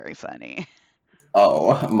very funny.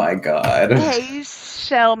 Oh my God. Hey,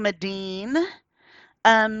 Shelmadine.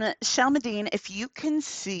 Shelmadine, if you can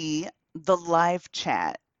see the live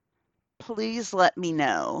chat, please let me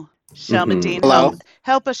know. Shelmadine, Hmm. help Hello?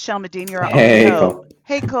 help us, Shelmadine. You're our only Hey, hope. Cole.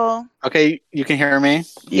 Hey, Cole. Okay, you can hear me?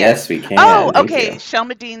 Yes, Yes. we Oh, can. Thank okay. you.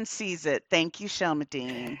 Shelmadine sees it. Thank you,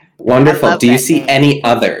 Shelmadine. I Wonderful. love Do you that see name. any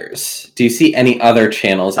others? Do you see any other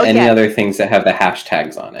channels, Oh, any yeah. other things that have the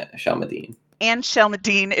hashtags on it, Shalmadine? And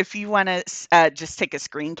Shelmadine, if you want to just take a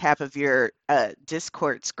screen cap of your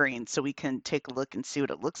Discord screen so we can take a look and see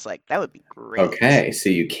what it looks like, that would be great. Okay, so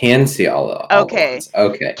you can see all the Okay. ones.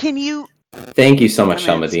 Okay. Can you? Thank you so much,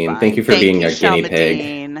 I mean, it's Shalmadine. Thank fine. you for Thank being you, our guinea pig.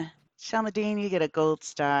 Shelmadine. Shelmadine, you get a gold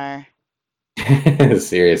star.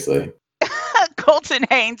 Seriously. Colton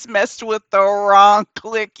Haynes messed with the wrong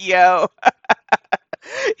click, yo.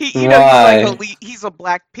 He's like Why? he's a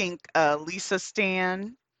Blackpink Lisa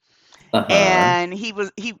stan, Uh-huh. and he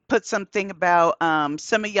put something about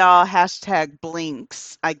some of y'all hashtag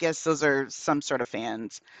blinks. I guess those are some sort of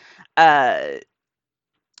fans. Uh,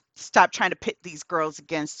 Stop trying to pit these girls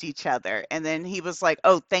against each other. And then he was like,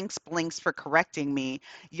 "Oh, thanks, Blinks, for correcting me.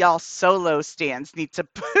 Y'all solo stands need to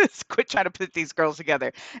quit trying to put these girls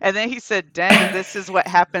together." And then he said, "Dang, this is what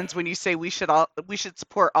happens when you say we should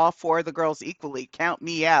support all four of the girls equally. Count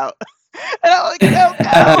me out." And I'm like,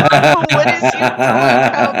 Coco, what is you doing,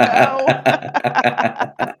 Coco?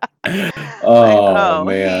 Like, Oh oh,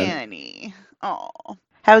 man. Hanny. Oh,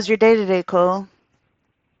 how's your day today, Cole?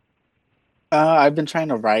 I've been trying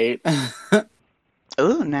to write,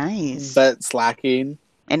 Oh, nice. but slacking.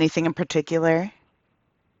 Anything in particular?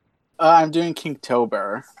 I'm doing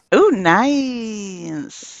Kingtober. Oh,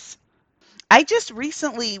 nice. I just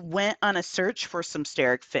recently went on a search for some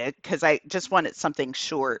steric fic because I just wanted something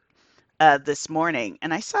short this morning,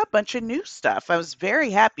 and I saw a bunch of new stuff. I was very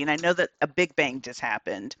happy, and I know that a Big Bang just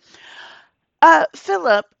happened.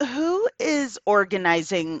 Philip, who is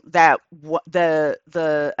organizing the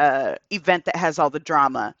event that has all the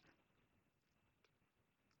drama?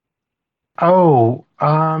 Oh,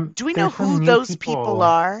 Do we know there's who some new those people people.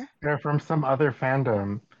 are? They're from some other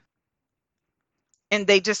fandom. And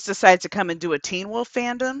they just decided to come and do a Teen Wolf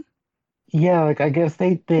fandom? Yeah, like I guess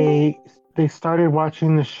they started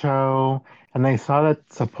watching the show and they saw that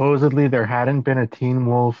supposedly there hadn't been a Teen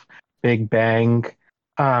Wolf Big Bang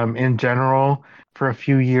in general for a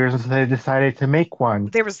few years, and so they decided to make one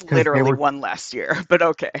There was because they literally were one last year, but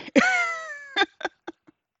okay.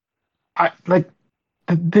 I like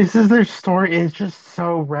this is their story. It's just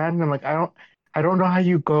so random. Like I don't know how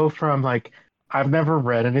you go from like I've never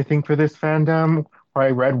read anything for this fandom or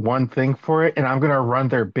I read one thing for it and I'm gonna run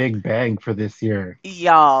their Big Bang for this year.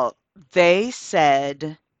 Y'all, they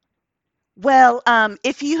said, well,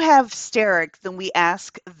 if you have Steric, then we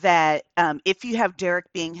ask that if you have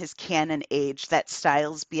Derek being his canon age, that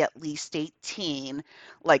Styles be at least 18,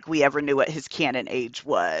 like we ever knew what his canon age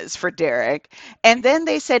was for Derek. And then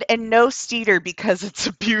they said, and no Steeder because it's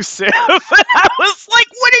abusive. And I was like,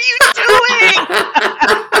 what are you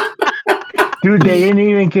doing? Dude, they didn't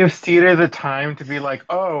even give Cedar the time to be like,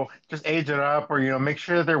 oh, just age it up or make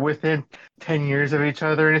sure they're within 10 years of each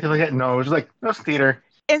other or anything like that. No, it was like, no, Cedar.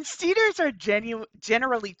 And Steeders are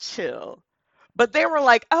generally chill. But they were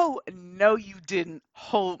like, "Oh, no, you didn't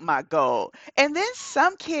hold my goal." And then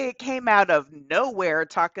some kid came out of nowhere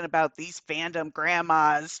talking about these fandom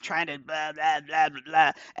grandmas trying to blah, blah, blah, blah,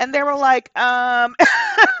 blah. And they were like,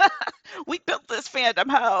 we built this fandom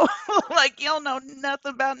hoe. Like, you don't know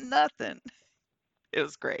nothing about nothing. It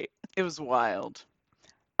was great. It was wild.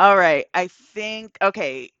 All right. I think,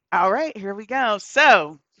 okay. All right. Here we go.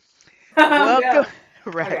 So, welcome. No.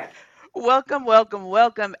 Right. Okay.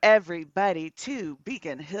 Welcome, everybody to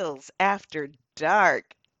Beacon Hills After Dark.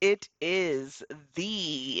 It is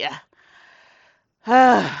the.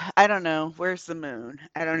 I don't know. Where's the moon?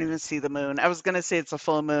 I don't even see the moon. I was going to say it's a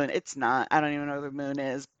full moon. It's not. I don't even know where the moon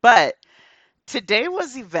is. But today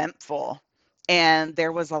was eventful, and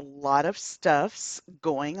there was a lot of stuffs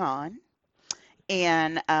going on.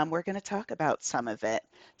 And we're going to talk about some of it.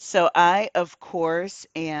 So, I, of course,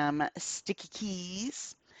 am Sticky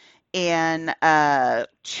Keys. And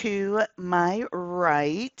to my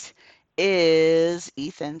right is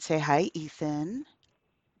Ethan. Say hi, Ethan.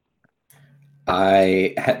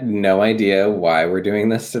 I had no idea why we're doing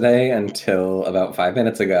this today until about 5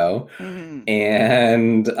 minutes ago. Mhm.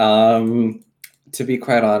 And to be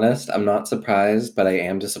quite honest, I'm not surprised, but I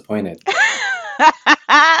am disappointed.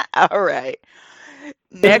 All right.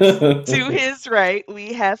 Next to his right,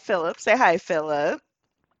 we have Philip. Say hi, Philip.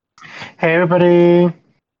 Hey, everybody.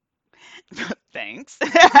 Thanks.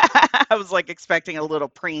 I was like expecting a little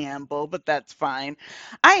preamble, but that's fine.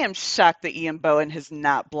 I am shocked that Ian Bowen has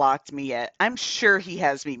not blocked me yet. I'm sure he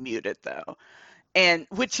has me muted though. And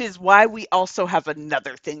which is why we also have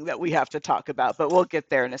another thing that we have to talk about, but we'll get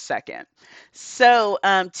there in a second. So,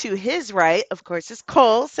 to his right, of course, is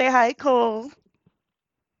Cole. Say hi, Cole.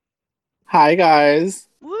 Hi, guys.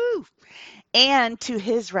 Woo! And to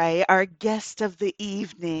his right, our guest of the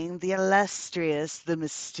evening, the illustrious, the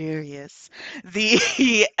mysterious,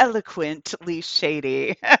 the eloquently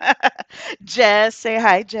shady. Jess, say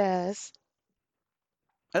hi, Jess.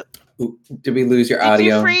 Oh, Ooh, did we lose your did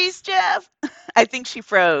you audio? freeze, Jeff? I think she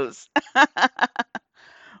froze.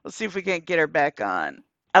 We'll see if we can get her back on.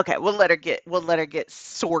 Okay, we'll let her get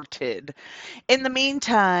sorted. In the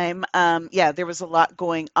meantime, yeah, there was a lot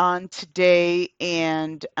going on today,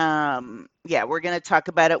 and yeah, we're going to talk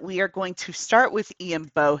about it. We are going to start with Ian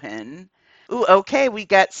Bohan. Ooh, okay, we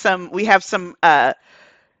have some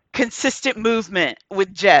consistent movement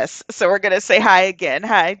with Jess, so we're going to say hi again.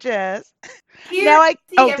 Hi, Jess. Here, Now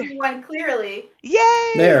see everyone clearly.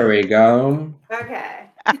 Yay! There we go. Okay.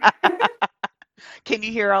 Can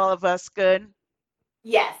you hear all of us good?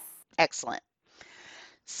 Yes. Excellent.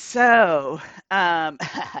 So,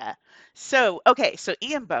 okay, so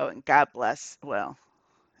Ian Bowen, God bless. Well,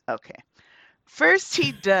 okay. First,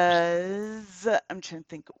 he does. I'm trying to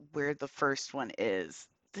think where the first one is.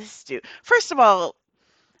 This dude. First of all,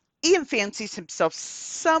 Ian fancies himself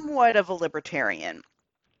somewhat of a libertarian,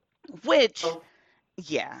 which, Oh,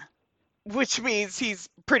 yeah, which means he's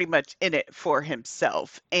pretty much in it for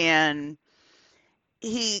himself. And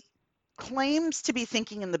he claims to be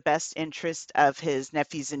thinking in the best interest of his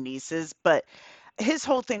nephews and nieces, but his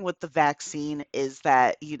whole thing with the vaccine is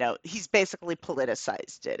that, he's basically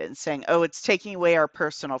politicized it and saying, oh, it's taking away our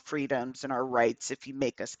personal freedoms and our rights if you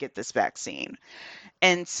make us get this vaccine.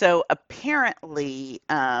 And so apparently,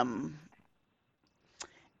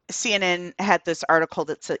 CNN had this article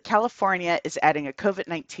that said California is adding a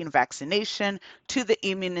COVID-19 vaccination to the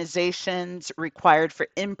immunizations required for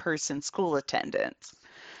in person school attendance.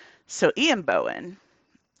 So Ian Bowen,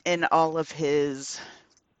 in all of his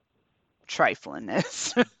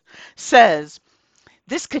triflingness, says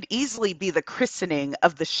this could easily be the christening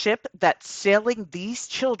of the ship that's sailing these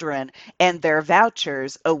children and their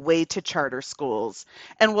vouchers away to charter schools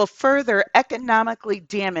and will further economically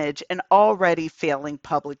damage an already failing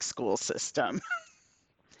public school system.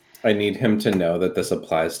 I need him to know that this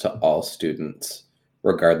applies to all students,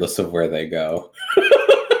 regardless of where they go.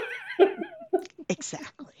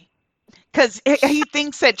 Exactly. Because he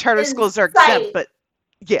thinks that charter schools are Insight. exempt, but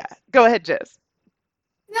yeah, go ahead, Jess.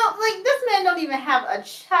 No, like this man don't even have a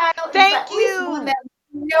child. Thank at least you. one that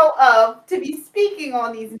we know of to be speaking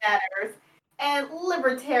on these matters. And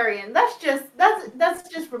libertarian, that's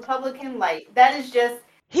just Republican light. That is just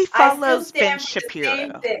He I still follows Ben stand for the same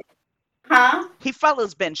Shapiro. thing. Huh? He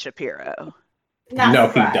follows Ben Shapiro. Not No,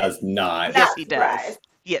 surprised. he does not. Yes, Not he surprised. does.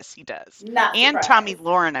 Yes, he does. Not And surprised. Tommy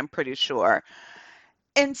Lauren, I'm pretty sure.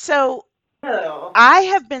 And so Oh. I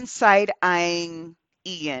have been side-eyeing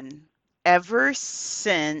Ian ever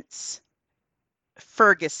since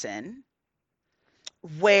Ferguson,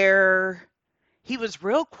 where he was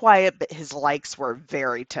real quiet, but his likes were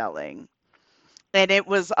very telling. And it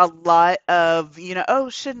was a lot of, oh,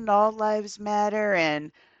 shouldn't all lives matter?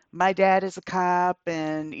 And my dad is a cop,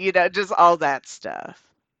 and, just all that stuff.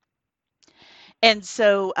 And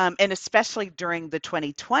so, and especially during the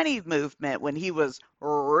 2020 movement when he was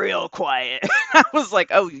real quiet, I was like,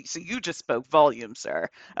 oh, so you just spoke volume, sir.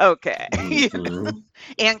 Okay. Mhm.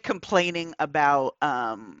 And complaining about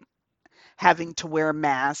having to wear a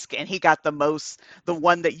mask, and he got the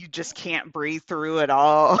one that you just can't breathe through at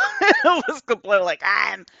all. It was completely like,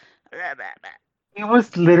 I'm. Blah, blah, blah. It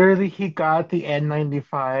was literally he got the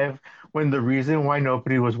N95 when the reason why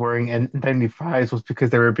nobody was wearing N95s was because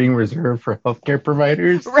they were being reserved for healthcare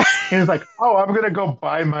providers. Right. He was like, "Oh, I'm gonna go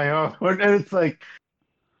buy my own," and it's like,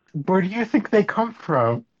 where do you think they come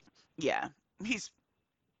from? Yeah, he's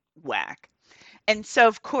whack. And so,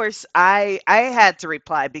 of course, I had to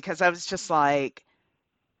reply because I was just like,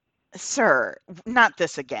 sir, not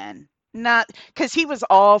this again. Not because he was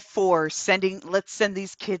all for let's send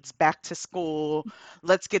these kids back to school.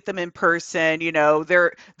 Let's get them in person.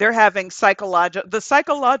 They're having the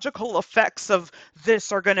psychological effects of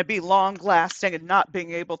this are going to be long lasting and not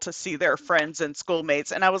being able to see their friends and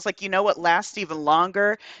schoolmates. And I was like, you know what lasts even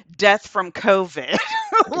longer? Death from COVID.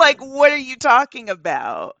 Like, what are you talking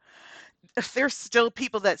about? There's still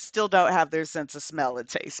people that still don't have their sense of smell and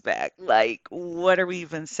taste back. Like, what are we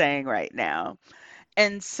even saying right now?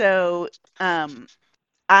 And so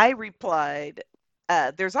I replied,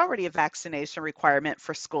 there's already a vaccination requirement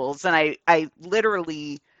for schools, and I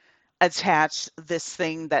literally attach this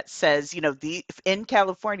thing that says, in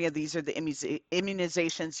California, these are the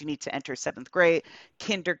immunizations you need to enter seventh grade,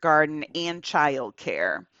 kindergarten, and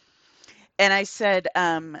childcare. And I said,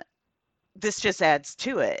 this just adds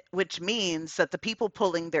to it, which means that the people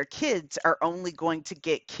pulling their kids are only going to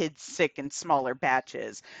get kids sick in smaller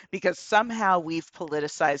batches because somehow we've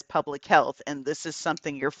politicized public health and this is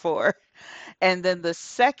something you're for. And then the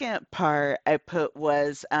second part I put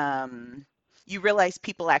was you realize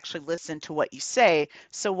people actually listen to what you say.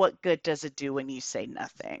 So what good does it do when you say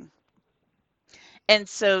nothing? And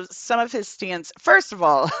so some of his stands, first of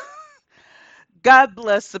all, God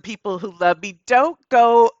bless the people who love me. Don't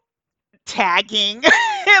go tagging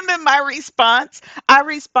him in my response. I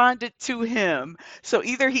responded to him. So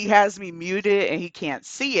either he has me muted and he can't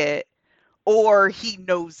see it, or he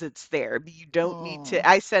knows it's there. You don't need to.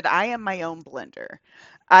 I said, I am my own blender.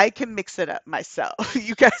 I can mix it up myself.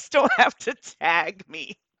 You guys don't have to tag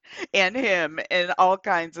me and him and all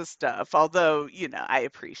kinds of stuff. Although, I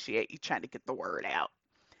appreciate you trying to get the word out.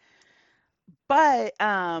 But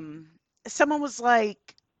someone was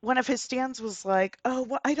like, one of his stands was like, oh,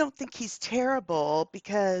 well, I don't think he's terrible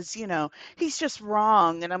because, he's just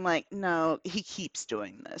wrong. And I'm like, no, he keeps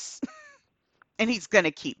doing this. And he's going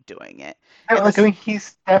to keep doing it. And Like, I mean,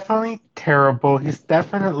 he's definitely terrible. He's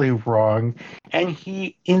definitely wrong. And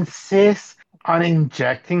he insists on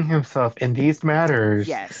injecting himself in these matters,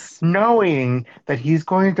 yes. knowing that he's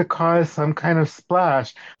going to cause some kind of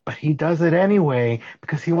splash, but he does it anyway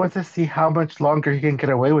because he wants to see how much longer he can get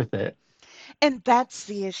away with it. And that's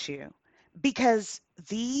the issue. Because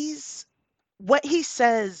what he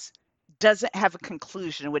says doesn't have a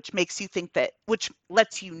conclusion, which makes you think which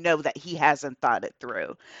lets you know that he hasn't thought it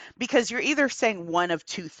through. Because you're either saying one of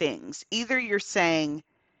two things. Either you're saying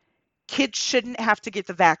kids shouldn't have to get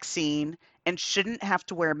the vaccine and shouldn't have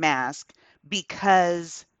to wear masks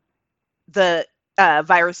because the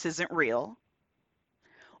virus isn't real.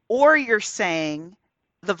 Or you're saying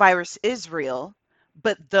the virus is real,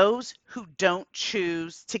 but those who don't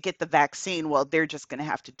choose to get the vaccine, well, they're just going to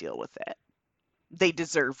have to deal with it. They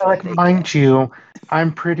deserve what Like, they mind get. you,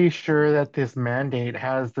 I'm pretty sure that this mandate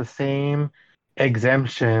has the same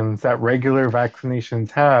exemptions that regular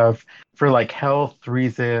vaccinations have for like health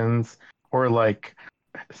reasons or like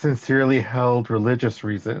sincerely held religious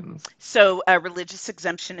reasons. So a religious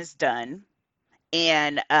exemption is done,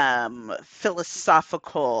 and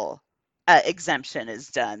philosophical exemption is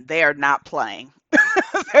done. They are not playing.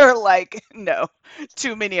 They're like, no,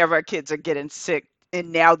 too many of our kids are getting sick,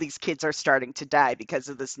 and now these kids are starting to die because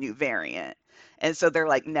of this new variant. And so they're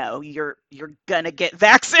like, no, you're gonna get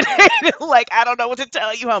vaccinated. Like, I don't know what to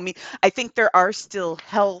tell you, homie. I think there are still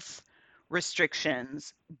health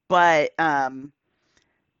restrictions, but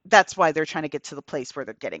that's why they're trying to get to the place where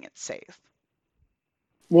they're getting it safe.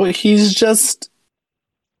 Well, he's just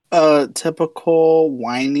a typical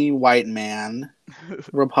whiny white man,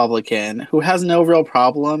 Republican, who has no real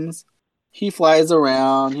problems. He flies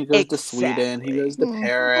around, he goes to Sweden, he goes to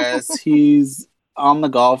Paris, he's on the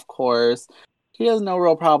golf course. He has no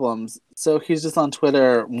real problems. So he's just on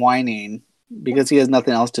Twitter whining because he has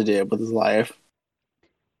nothing else to do with his life.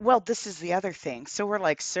 Well, this is the other thing. So we're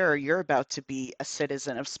like, sir, you're about to be a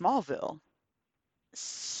citizen of Smallville.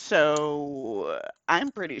 So I'm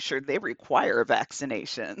pretty sure they require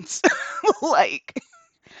vaccinations. Like,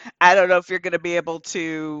 I don't know if you're going to be able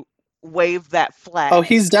to wave that flag. Oh,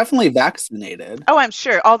 he's definitely vaccinated. Oh, I'm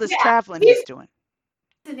sure. All this traveling he's doing.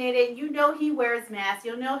 Vaccinated, he wears masks.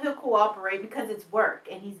 You'll know he'll cooperate because it's work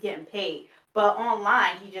and he's getting paid. But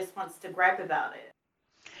online, he just wants to gripe about it.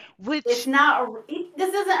 It's not.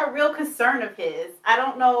 This isn't a real concern of his. I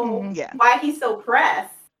don't know why he's so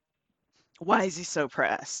pressed. Why is he so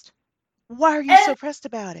pressed? Why are you so pressed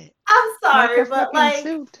about it? I'm sorry, but like,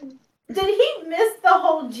 did he miss the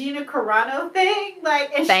whole Gina Carano thing?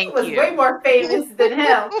 Like, and she was way more famous than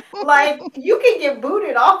him. Like, you can get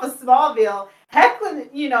booted off of Smallville.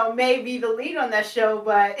 Hecklin, may be the lead on that show,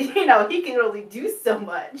 but he can only do so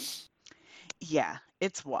much. Yeah,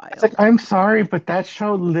 it's wild. It's like, I'm sorry, but that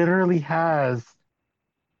show literally has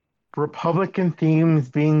Republican themes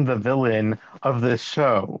being the villain of this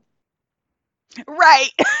show.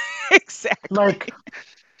 Right. Exactly. Like,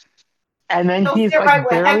 and then he's like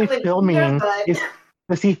barely filming.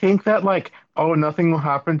 Does he think that like, oh, nothing will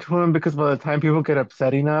happen to him because by the time people get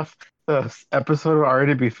upset enough, the episode will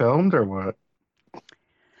already be filmed, or what?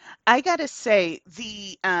 I gotta say,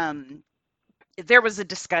 there was a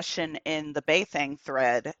discussion in the Baythang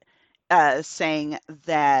thread saying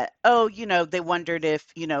that, they wondered if,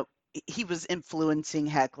 he was influencing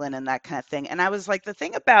Hecklin and that kind of thing. And I was like, the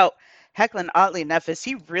thing about Hecklin, oddly enough, is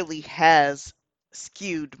he really has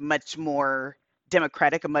skewed much more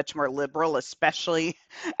democratic and much more liberal, especially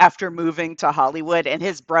after moving to Hollywood. And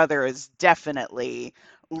his brother is definitely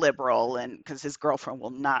liberal, and because his girlfriend will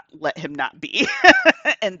not let him not be.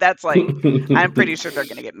 And that's like, I'm pretty sure they're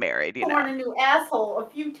going to get married, you know. Born a new asshole a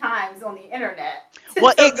few times on the internet.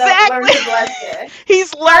 Well, exactly.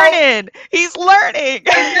 He's learning. He's learning.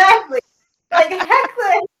 Exactly. Like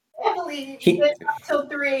Hecklin Emily stayed up till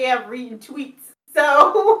 3 a.m. reading tweets.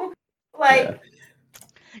 So, like,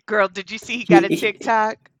 Yeah. Girl, did you see he got a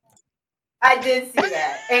TikTok? I did see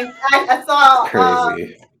that, and I saw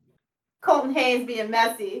Crazy. Colton Haynes being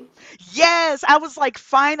messy. Yes, I was like,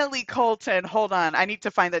 finally, Colton. Hold on, I need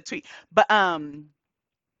to find that tweet. But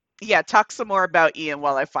yeah, talk some more about Ian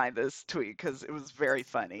while I find this tweet because it was very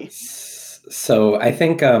funny. So I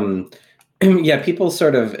think yeah, people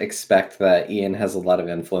sort of expect that Ian has a lot of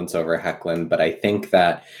influence over Hecklin, but I think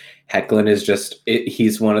that Hecklin is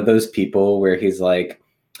he's one of those people where he's like,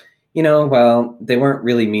 well, they weren't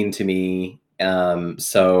really mean to me.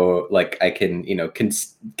 So like I can,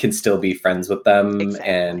 can still be friends with them. Exactly.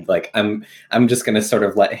 And like, I'm just going to sort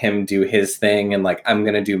of let him do his thing. And like, I'm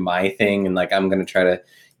going to do my thing. And like, I'm going to try to,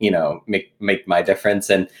 make my difference.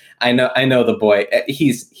 And I know the boy,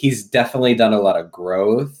 he's definitely done a lot of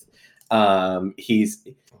growth. I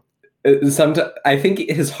think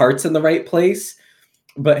his heart's in the right place,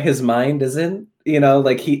 but his mind isn't,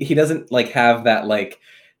 like he doesn't like have that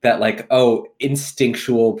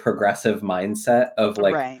instinctual progressive mindset of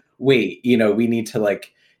like, right. Wait, we need to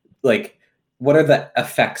like what are the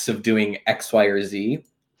effects of doing X, Y, or Z?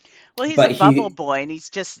 Well, he's a bubble boy, and he's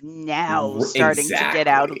just now starting to get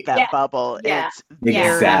out of that bubble. Yeah. It's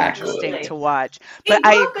very interesting to watch. But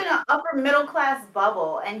he grew up in an upper middle class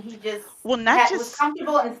bubble, and he just was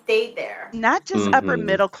comfortable and stayed there. Not just upper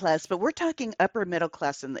middle class, but we're talking upper middle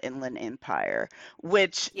class in the Inland Empire,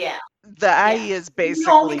 which the IE is basically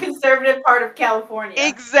the only conservative part of California.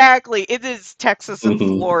 Exactly, it is Texas and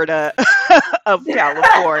Florida of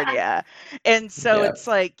California, and so it's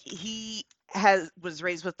like he was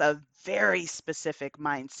raised with a very specific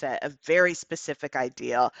mindset, a very specific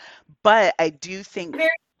ideal. But I do think very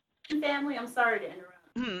family. I'm sorry to interrupt.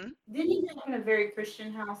 Didn't he grow up in a very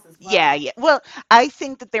Christian house as well? Yeah. Well, I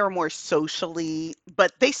think that they were more socially,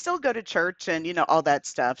 but they still go to church and all that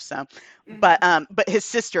stuff. So, but his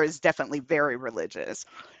sister is definitely very religious,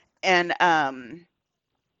 and but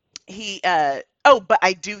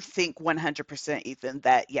I do think 100%, Ethan,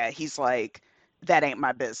 that he's like, that ain't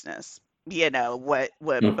my business. What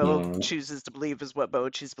Bo chooses to believe is what Bo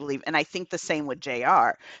chooses to believe. And I think the same with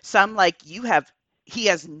JR. So I'm like, he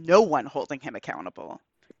has no one holding him accountable.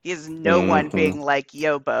 He has no one being like,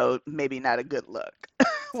 yo, Bo, maybe not a good look,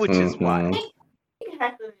 which is why.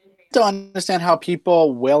 I don't understand how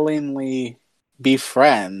people willingly be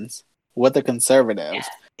friends with the conservatives.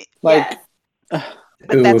 But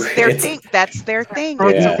that's their thing. That's their thing.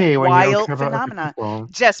 It's a wild phenomena.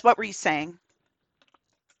 Jess, what were you saying?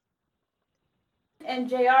 And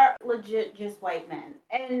JR legit just white men.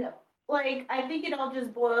 And like, I think it all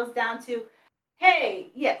just boils down to,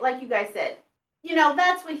 hey, like you guys said,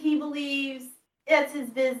 that's what he believes. It's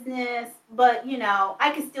his business. But,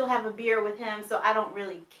 I can still have a beer with him, so I don't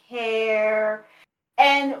really care.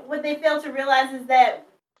 And what they fail to realize is that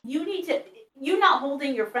you're not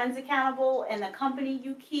holding your friends accountable, and the company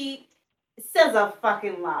you keep says a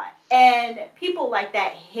fucking lot. And people like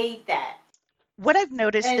that hate that. What I've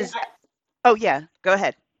noticed is... Oh, yeah. Go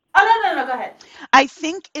ahead. Oh, no. Go ahead. I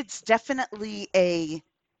think it's definitely a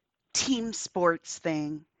team sports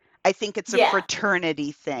thing. I think it's a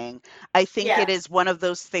fraternity thing. I think it is one of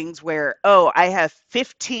those things where, I have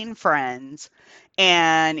 15 friends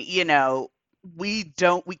and, we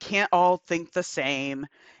can't all think the same,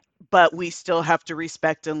 but we still have to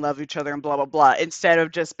respect and love each other and blah, blah, blah. Instead of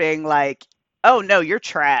just being like, oh, no, you're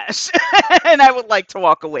trash. And I would like to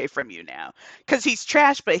walk away from you now. Because he's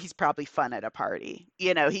trash, but he's probably fun at a party.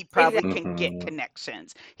 He probably can get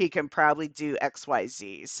connections. He can probably do X, Y,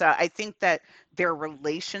 Z. So I think that their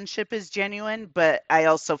relationship is genuine, but I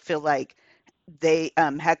also feel like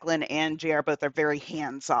Hecklin and JR both are very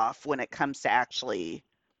hands-off when it comes to actually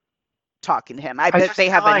talking to him. I bet they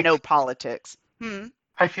have no politics.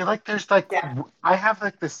 I feel like there's I have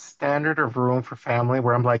like this standard of room for family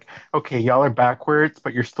where I'm like, okay, y'all are backwards,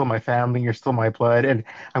 but you're still my family, you're still my blood, and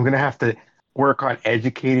I'm gonna have to work on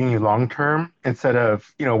educating you long term instead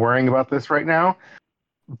of worrying about this right now.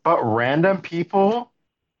 But random people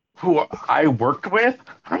who I worked with,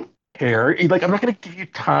 I don't care. Like, I'm not going to give you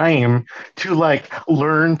time to like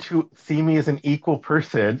learn to see me as an equal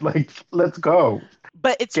person. Like, let's go.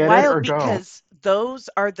 But it's Get it or wild don't. because those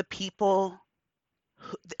are the people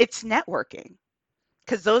it's networking.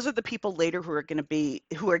 Because those are the people later who are going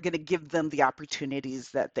to give them the opportunities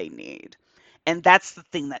that they need. And that's the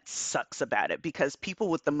thing that sucks about it, because people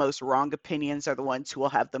with the most wrong opinions are the ones who will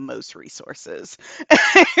have the most resources.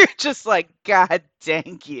 You're just like, God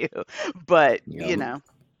dang you. But, Yep.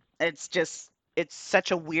 it's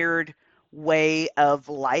such a weird way of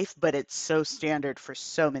life, but it's so standard for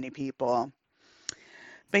so many people.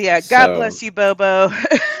 But yeah, God So bless you, Bobo.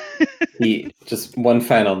 just one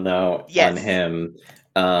final note on Yes. him.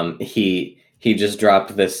 He just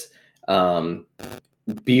dropped this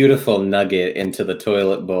beautiful nugget into the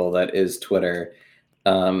toilet bowl that is Twitter.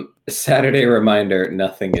 Saturday reminder: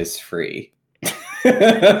 nothing is free.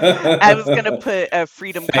 I was gonna put a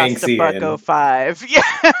freedom Thanks, cost $1.05.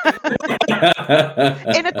 Yeah.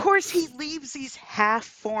 And of course he leaves these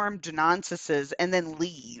half-formed nonsenses and then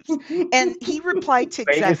leaves. And he replied to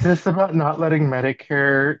Wait, is this about not letting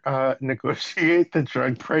Medicare negotiate the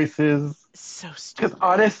drug prices? so Because stupid.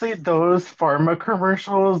 honestly, those pharma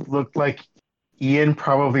commercials looked like Ian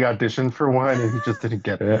probably auditioned for one and he just didn't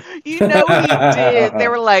get it. You know he did. They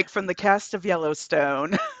were like, from the cast of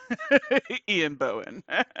Yellowstone, Ian Bowen.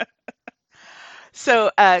 So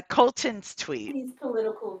Colton's tweet. These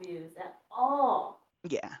political views at all.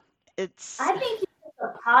 Yeah. I think he's a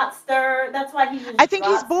pot stir. That's why he just I think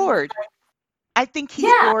he's drops these, bored. like, I think he's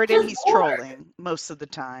yeah, bored and just he's bored. trolling most of the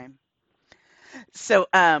time. So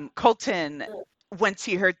Colton, once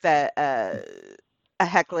he heard that a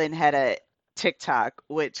Hecklin had a TikTok,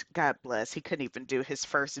 which God bless, he couldn't even do his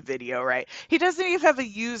first video, right? He doesn't even have a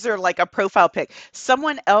user, like a profile pic.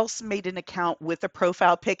 Someone else made an account with a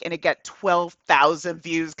profile pic and it got 12,000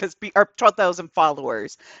 views or 12,000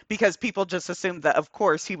 followers, because people just assumed that of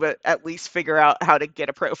course he would at least figure out how to get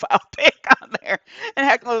a profile pic on there. And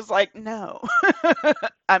Hecklin was like, no,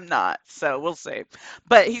 I'm not. So we'll see.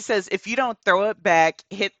 But he says, if you don't throw it back,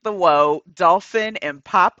 hit the whoa, dolphin, and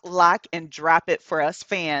pop, lock, and drop it for us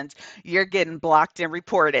fans, you're getting blocked and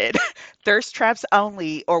reported. Thirst traps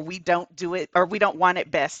only, or we don't do it, or we don't want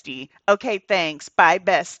it, bestie. Okay, thanks. Bye,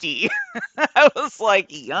 bestie. I was like,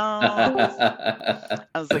 yum. I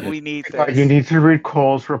was like, we need You this. need to read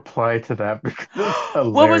Cole's reply to that because it's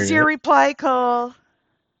hilarious. What was your reply, Cole?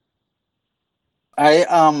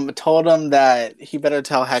 I told him that he better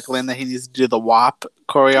tell Hecklin that he needs to do the WAP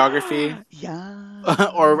choreography.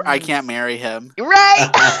 Yeah. Or I can't marry him. Right.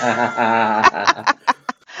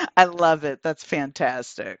 I love it. That's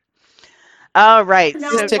fantastic. All right.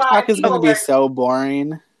 This TikTok is going to be so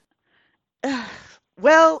boring.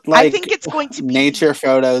 Well, like, I think it's going to be nature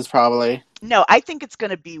photos, probably. No, I think it's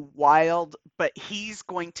going to be wild, but he's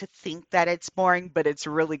going to think that it's boring, but it's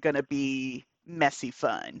really going to be messy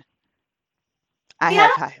fun. I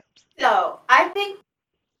have high hopes. So I think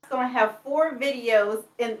he's going to have 4 videos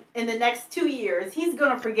in the next 2 years. He's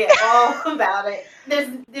going to forget all about it.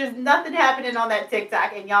 There's nothing happening on that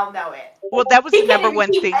TikTok, and y'all know it. Well, that was the number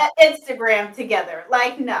one thing. Instagram together,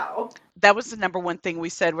 like, no. That was the number one thing we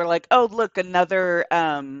said. We're like, oh, look, another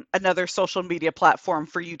social media platform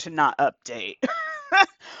for you to not update.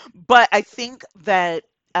 But I think that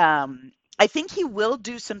I think he will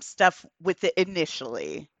do some stuff with it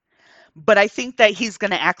initially. But I think that he's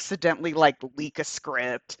going to accidentally like leak a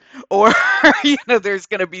script, or there's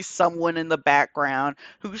going to be someone in the background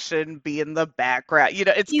who shouldn't be in the background.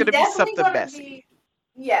 It's going to be something messy.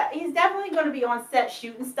 Yeah, he's definitely going to be on set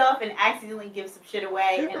shooting stuff and accidentally give some shit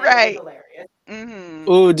away, and right. It'll be hilarious.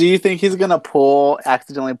 Mm-hmm. Ooh, do you think he's going to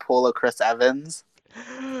accidentally pull a Chris Evans?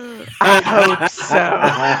 I hope so.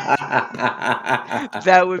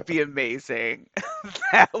 That would be amazing.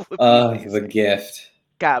 That would be amazing. The gift.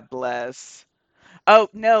 God bless. Oh,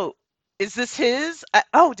 no. Is this his?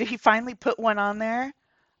 Did he finally put one on there?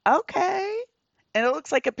 Okay. And it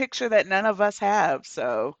looks like a picture that none of us have.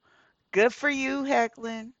 So good for you,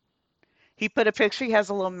 Hecklin. He put a picture. He has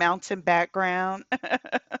a little mountain background.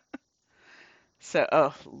 So,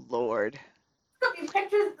 oh, Lord.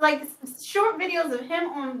 Pictures, like short videos of him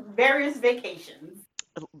on various vacations.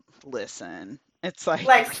 Listen, it's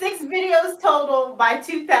like 6 videos total by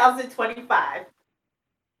 2025.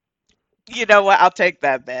 You know what? I'll take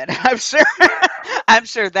that, Ben. I'm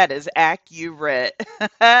sure that is accurate.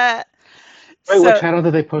 Wait, what channel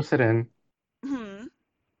did they post it in?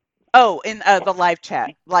 Oh, in the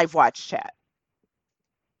live watch chat.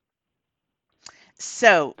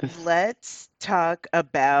 So let's talk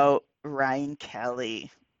about Ryan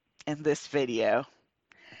Kelly in this video.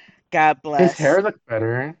 God bless. His hair looked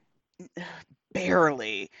better.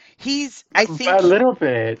 barely. I think A little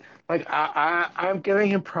bit. Like I'm giving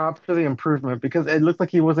him props for the improvement because it looked like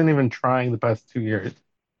he wasn't even trying the past 2 years.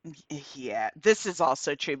 yeah, this is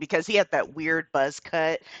also true because he had that weird buzz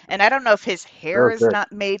cut, and I don't know if his hair is Okay.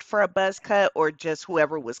 not made for a buzz cut or just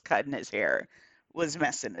whoever was cutting his hair was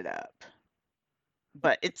messing it up.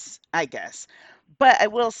 But I guess. But I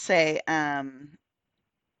will say, Ryan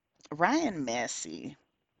messy.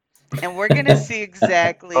 And we're gonna see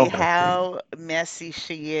exactly Oh my goodness. how messy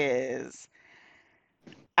she is.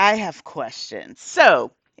 I have questions.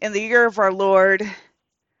 So, in the year of our Lord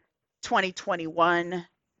 2021,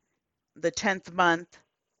 the 10th month,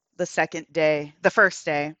 the first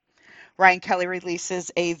day, Ryan Kelly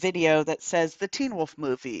releases a video that says the Teen Wolf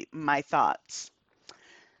movie, my thoughts.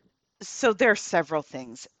 So there are several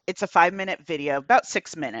things. It's a 5-minute video, about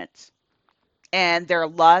 6 minutes, and there are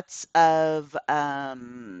lots of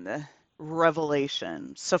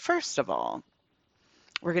revelations. So first of all,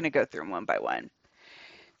 we're going to go through them one by one.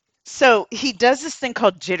 So he does this thing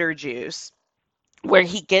called Jitter Juice, where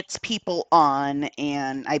he gets people on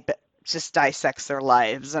and just dissects their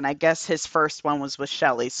lives. And I guess his first one was with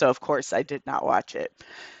Shelley, so of course I did not watch it.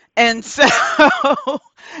 And so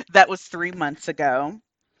that was 3 months ago.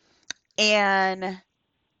 And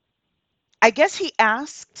I guess he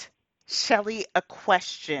asked Shelley a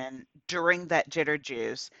question during that Jitter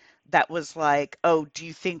Juice that was like, oh, do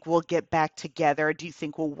you think we'll get back together? Do you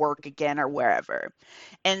think we'll work again or wherever?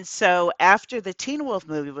 And so after the Teen Wolf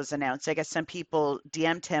movie was announced, I guess some people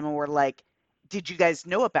DM'd him and were like, did you guys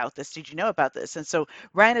know about this? Did you know about this? And so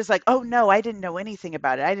Ryan is like, oh no, I didn't know anything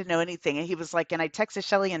about it. I didn't know anything. And he was like, and I texted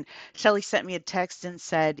Shelley and Shelley sent me a text and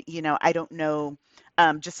said, I don't know.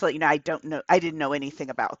 Just to let you know, I didn't know anything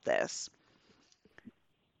about this.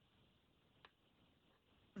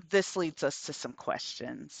 This leads us to some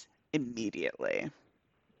questions immediately.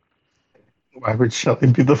 Why would Shelley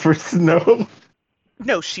be the first to know?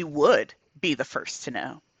 No, she would be the first to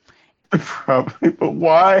know. Probably, but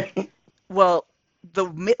why? Well, the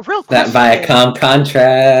real That question Viacom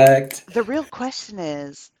contract. the real question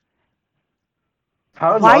is,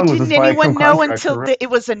 How why long was this didn't anyone Viacom know contract? until it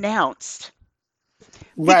was announced?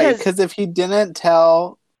 Right, because if he didn't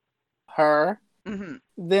tell her, Mhm.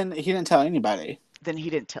 then he didn't tell anybody. Then he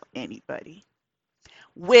didn't tell anybody.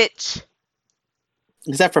 Which,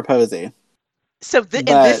 except for Posey. so and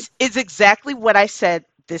this is exactly what I said.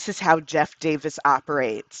 This is how Jeff Davis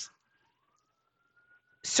operates.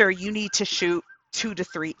 Sir, you need to shoot 2 to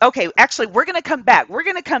 3. Okay, actually, we're going to come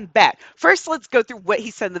back. First, let's go through what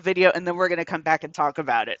he said in the video, and then we're going to come back and talk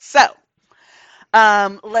about it. So,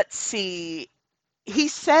 let's see. He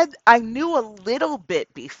said, I knew a little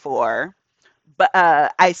bit before, but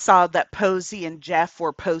I saw that Posey and Jeff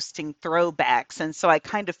were posting throwbacks, and so I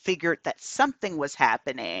kind of figured that something was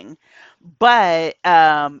happening. But,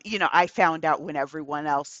 I found out when everyone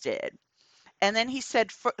else did. And then he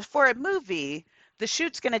said, for a movie, the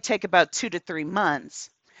shoot's going to take about 2 to 3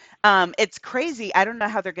 months. It's crazy. I don't know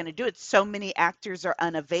how they're going to do it. So many actors are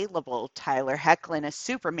unavailable. Tyler Hoechlin is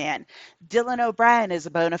Superman. Dylan O'Brien is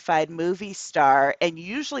a bona fide movie star. And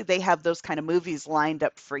usually they have those kind of movies lined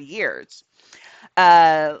up for years.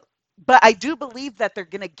 But I do believe that they're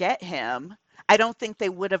going to get him. I don't think they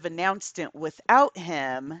would have announced it without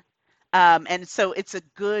him. And so it's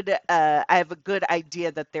I have a good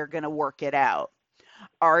idea that they're going to work it out.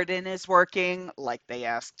 Arden is working, like they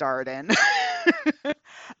asked Arden.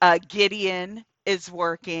 Gideon is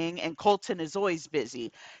working, and Colton is always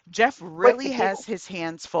busy. Jeff really has his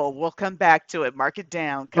hands full. We'll come back to it. Mark it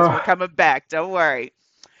down because we're coming back. Don't worry.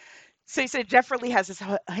 So he said Jeff really has his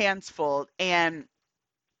hands full, and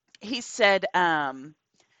he said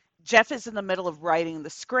Jeff is in the middle of writing the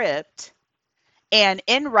script. And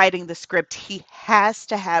in writing the script, he has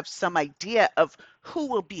to have some idea of who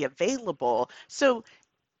will be available. So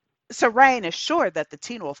Ryan is sure that the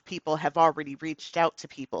Teen Wolf people have already reached out to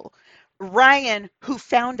people. Ryan, who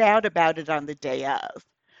found out about it on the day of.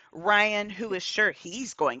 Ryan, who is sure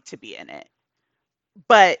he's going to be in it.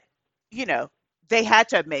 But, they had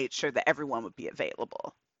to have made sure that everyone would be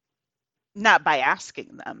available. Not by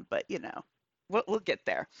asking them, but, we'll get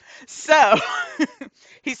there. So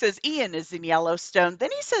he says Ian is in Yellowstone. Then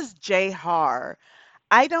he says Jay Har.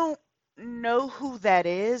 I don't know who that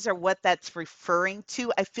is or what that's referring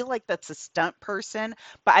to. I feel like that's a stunt person,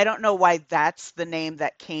 but I don't know why that's the name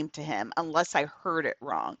that came to him unless I heard it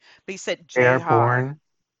wrong. But he said Jay Har.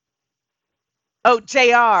 Oh,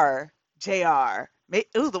 JR. JR.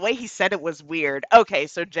 Ooh, the way he said it was weird. Okay,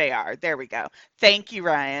 so JR. There we go. Thank you,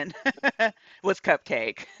 Ryan. With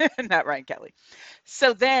Cupcake, not Ryan Kelly.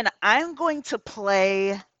 So then I'm going to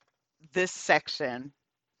play this section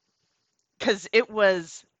because it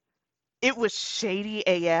was shady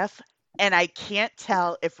AF, and I can't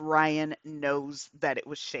tell if Ryan knows that it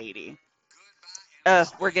was shady.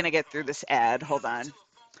 We're gonna get through this ad. Hold on.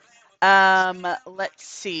 Let's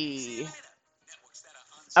see.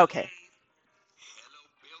 Okay.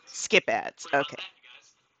 Skip ads. Okay.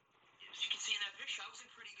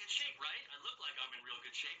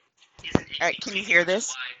 All right, can you hear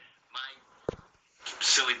this?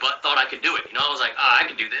 Silly butt thought I could do it. You know, I was like, I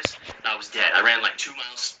can do this. And I was dead. I ran like 2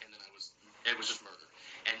 miles, and then it was just murder.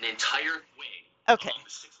 And the entire way, okay.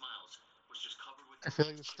 6 miles was just covered with. I feel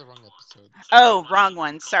like this is the wrong episode. Oh, wrong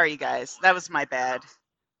one. Sorry, guys. That was my bad.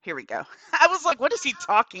 Here we go. I was like, what is he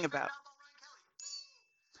talking about?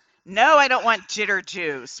 No, I don't want Jitter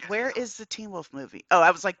Juice. Where is the Teen Wolf movie? Oh, I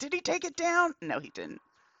was like, did he take it down? No, he didn't.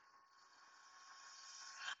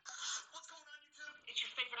 What's going on, YouTube? It's your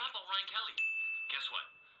favorite eyeball, Ryan Kelly. Guess what?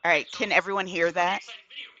 All right, can everyone hear that? Exciting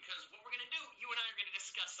video, because what we're gonna do, you and I are gonna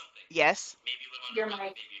discuss something. Yes. Maybe you live on Your the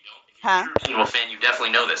mic. maybe you don't. If Huh? you're a Teen Wolf fan, you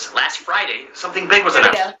definitely know this. Last Friday, something big was There we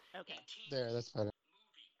announced. go. Okay. There, that's better.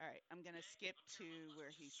 All right, I'm gonna skip to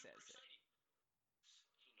where he says it.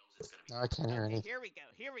 No, I can't hear anything. Here we go.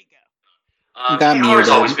 Here we go. Got Taylor is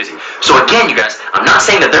muted. always busy. So again, you guys, I'm not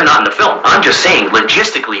saying that they're not in the film. I'm just saying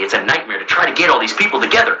logistically, it's a nightmare to try to get all these people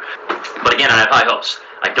together. But again, I have high hopes.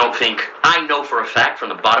 I know for a fact from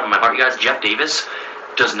the bottom of my heart, you guys, Jeff Davis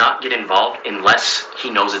does not get involved unless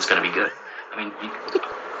he knows it's going to be good. I mean,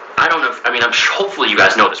 I don't know. Hopefully you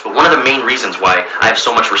guys know this, but one of the main reasons why I have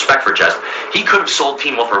so much respect for Jeff, he could have sold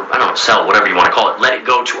Teen Wolf, or I don't know, sell, whatever you want to call it, let it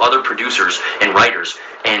go to other producers and writers,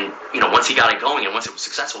 and once he got it going and once it was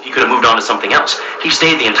successful, he could have moved on to something else. He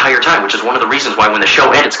stayed the entire time, which is one of the reasons why when the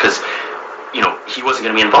show ends, because he wasn't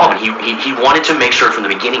going to be involved, and he wanted to make sure from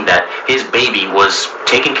the beginning that his baby was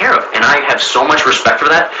taken care of, and I have so much respect for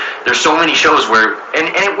that. There's so many shows where, and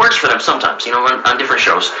it works for them sometimes, on different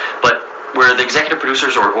shows, but where the executive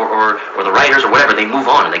producers or the writers or whatever, they move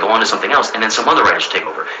on and they go on to something else, and then some other writers take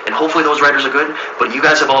over. And hopefully those writers are good, but you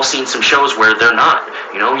guys have all seen some shows where they're not.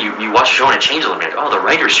 You watch a show and it changes a little bit. Oh, the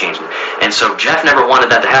writer's changing. And so Jeff never wanted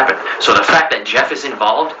that to happen. So the fact that Jeff is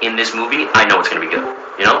involved in this movie, I know it's going to be good.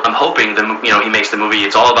 I'm hoping he makes the movie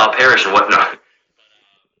It's All About Parrish and whatnot.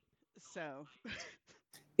 So.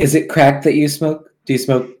 Is it crack that you smoke? Do you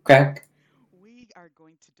smoke crack? We are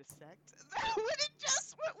going to dissect. What did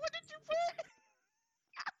you put?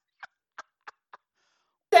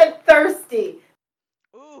 Said thirsty.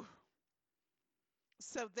 Ooh.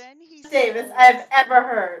 So then he Davis, says, I've ever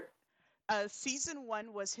heard. Season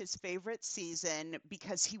 1 was his favorite season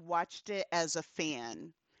because he watched it as a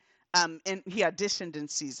fan. And he auditioned in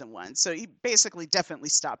season 1. So he basically definitely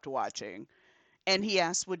stopped watching. And he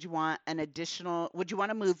asked, would you want a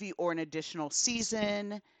movie or an additional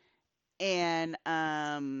season? And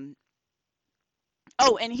and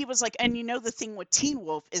he was like, and the thing with Teen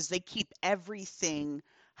Wolf is they keep everything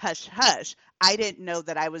hush hush. I didn't know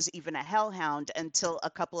that I was even a hellhound until a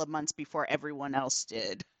couple of months before everyone else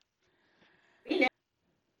did.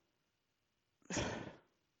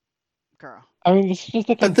 Girl. I mean, this is just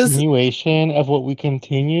a continuation of what we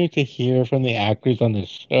continue to hear from the actors on the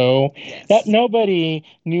show. Yes. That nobody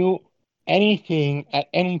knew anything at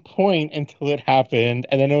any point until it happened,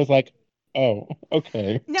 and then it was like, oh,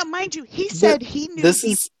 okay. Now, mind you, he said he knew.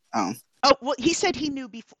 He said he knew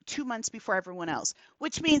 2 months before everyone else,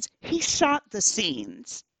 which means he shot the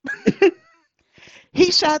scenes.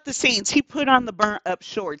 He shot the scenes. He put on the burnt up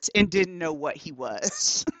shorts and didn't know what he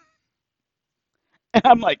was. And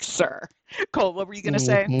I'm like, sir. Cole, what were you going to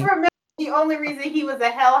say? Remember, the only reason he was a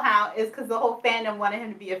hellhound is because the whole fandom wanted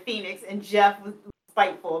him to be a phoenix, and Jeff was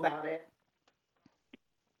spiteful about it.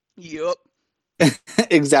 Yup.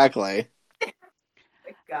 Exactly.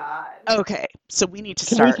 God. Okay, so we need to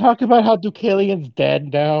Can start. we talk about how Deucalion's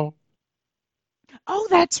dead now? Oh,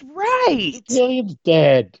 that's right. Deucalion's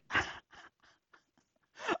dead.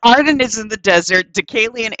 Arden is in the desert.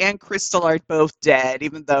 Deucalion and Crystal are both dead,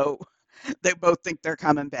 even though they both think they're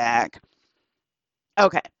coming back.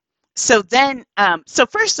 Okay. So then, so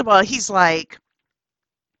first of all, he's like,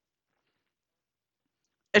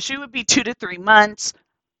 a shoot would be 2 to 3 months.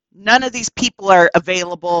 None of these people are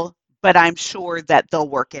available, but I'm sure that they'll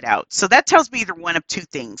work it out. So that tells me either one of two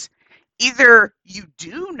things. Either you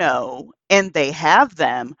do know and they have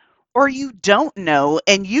them, or you don't know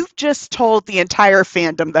and you've just told the entire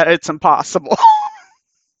fandom that it's impossible.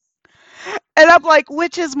 And I'm like,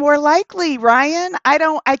 which is more likely, Ryan? I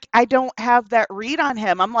don't have that read on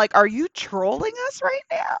him. I'm like, are you trolling us right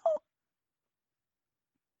now?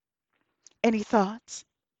 Any thoughts?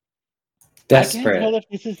 Desperate. I can't tell if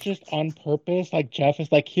this is just on purpose. Like Jeff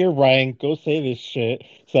is like, here, Ryan, go say this shit.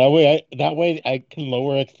 So that way I can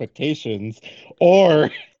lower expectations.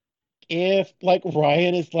 Or if like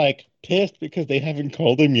Ryan is like pissed because they haven't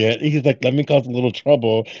called him yet, he's like, let me cause a little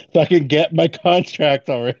trouble so I can get my contract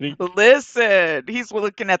already. Listen, he's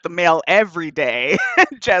looking at the mail every day.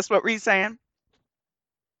 Jess, what were you saying?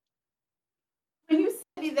 When you sent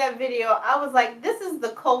me that video, I was like, this is the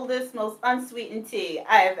coldest, most unsweetened tea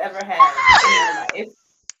I have ever had in my life.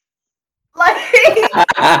 Like,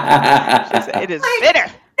 she said, it is bitter.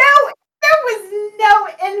 No, there was no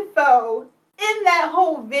info in that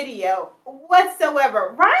whole video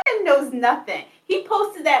whatsoever. Ryan knows nothing. He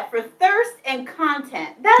posted that for thirst and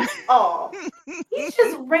content. That's all. He's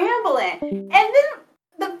just rambling. And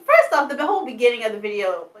then first off, the whole beginning of the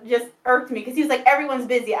video just irked me because he was like, everyone's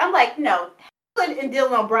busy. I'm like, no, Helen and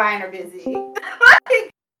Dylan O'Brien are busy.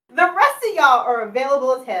 Like, the rest of y'all are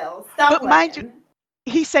available as hell. Stop But mind you,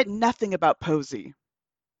 he said nothing about Posey.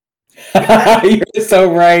 You're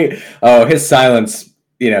so right. Oh, his silence,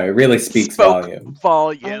 it really speaks volumes.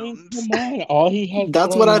 Volumes. I mean, come on. All he had.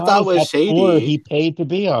 That's what I thought was shady. Tour he paid to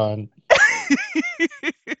be on.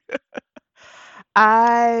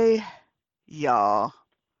 Y'all.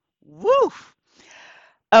 Woof.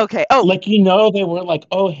 Okay. Oh, like they were like,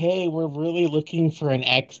 oh hey, we're really looking for an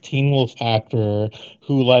ex-Teen Wolf actor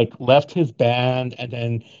who like left his band and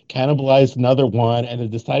then cannibalized another one and then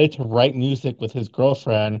decided to write music with his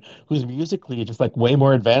girlfriend, who's musically just like way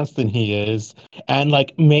more advanced than he is, and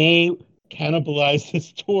like may cannibalize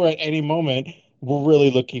his tour at any moment. We're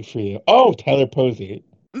really looking for you. Oh, Tyler Posey.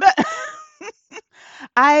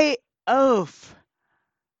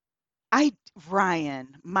 Ryan,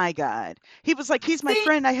 my God. He was like, he's my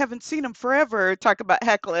friend. I haven't seen him forever. Talk about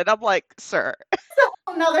heckling. I'm like, sir. That's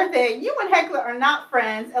another thing. You and Heckler are not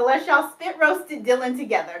friends unless y'all spit roasted Dylan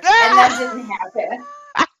together. And that didn't happen.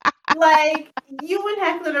 Like, you and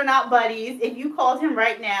Heckler are not buddies. If you called him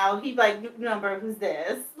right now, he'd be like, number, who's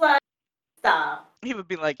this? Like, stop. He would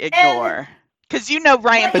be like, ignore. Because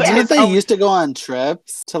Ryan. But didn't they used to go on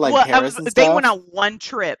trips to like Paris and stuff? They went on one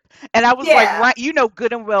trip, and I was like,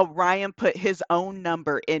 good and well, Ryan put his own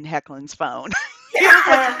number in Hecklin's phone. He was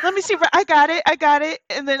like, let me see. I got it,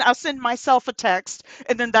 and then I'll send myself a text,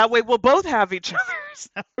 and then that way we'll both have each other's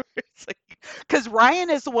numbers. Because Ryan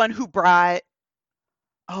is the one who brought.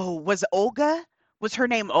 Oh, was Olga? Was her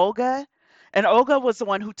name Olga? And Olga was the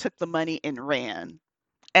one who took the money and ran.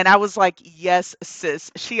 And I was like, yes, sis.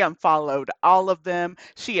 She unfollowed all of them.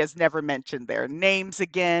 She has never mentioned their names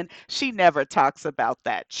again. She never talks about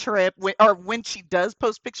that trip. When she does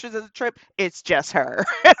post pictures of the trip, it's just her.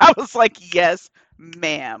 And I was like, yes,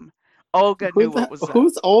 ma'am. Olga knew what was up.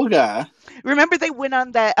 Who's Olga? Remember they went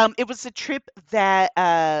on that, it was a trip that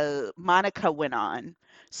Monica went on.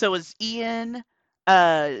 So it was Ian,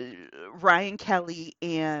 Ryan Kelly,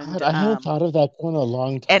 and God, I hadn't thought of that one in a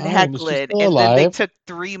long time. And Hecklin, and then they took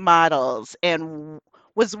 3 models. And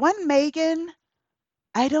was one Megan?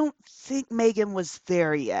 I don't think Megan was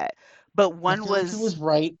there yet, but one was. It was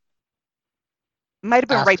right. Might have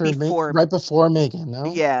been right before. Right before Megan,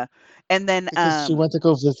 no? Yeah, and then because she went to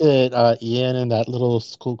go visit Ian in that little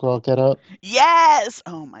schoolgirl getup. Yes.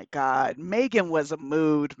 Oh my God, Megan was a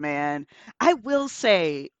mood, man. I will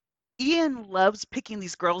say. Ian loves picking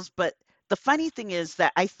these girls, but the funny thing is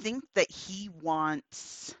that I think that he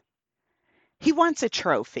wants a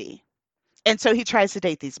trophy. And so he tries to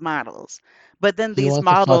date these models. But then these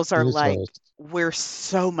models are like, we're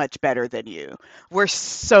so much better than you. We're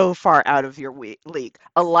so far out of your league.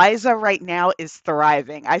 Eliza right now is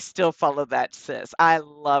thriving. I still follow that sis. I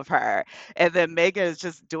love her. And then Megan is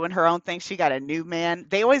just doing her own thing. She got a new man.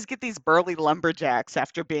 They always get these burly lumberjacks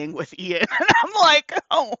after being with Ian. And I'm like,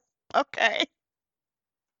 oh. Okay.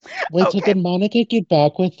 Wait, so did Monica get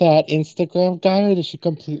back with that Instagram guy, or did she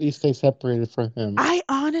completely stay separated from him? I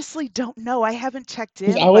honestly don't know. I haven't checked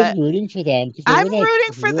in. I was rooting for them. I'm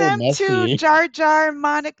rooting for them too. Jar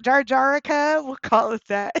Jarica. We'll call it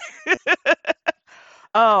that.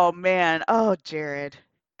 Oh man. Oh, Jared.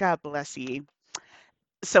 God bless you.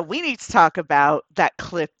 So we need to talk about that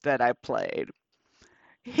clip that I played.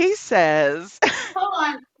 He says. Hold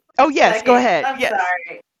on. Oh yes. Go ahead. I'm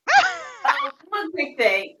sorry. One quick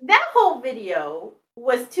thing. That whole video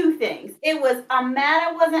was 2 things. It was, I'm mad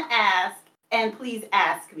I wasn't asked, and please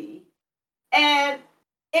ask me. And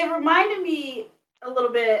it reminded me a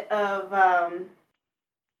little bit of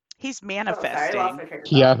he's manifesting.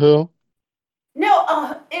 Yahoo?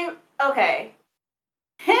 No, okay.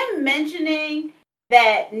 Him mentioning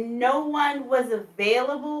that no one was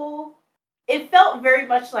available, it felt very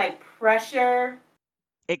much like pressure.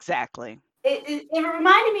 Exactly. it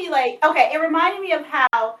reminded me it reminded me of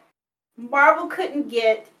how Marvel couldn't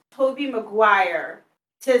get Tobey Maguire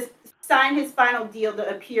to sign his final deal to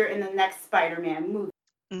appear in the next Spider-Man movie.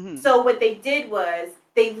 Mm-hmm. So what they did was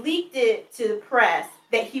they leaked it to the press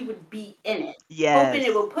that he would be in it, hoping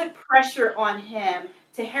it would put pressure on him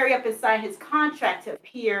to hurry up and sign his contract to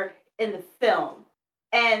appear in the film.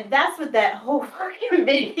 And that's what that whole fucking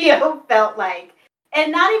video felt like.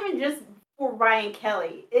 And not even just for Ryan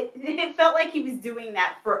Kelly. It felt like he was doing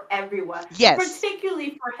that for everyone. Yes.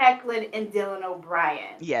 Particularly for Hecklin and Dylan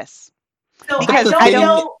O'Brien. Yes. So because I don't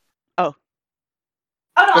know. Oh.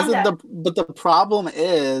 Oh no. But the problem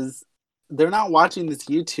is they're not watching this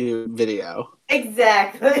YouTube video.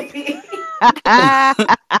 Exactly.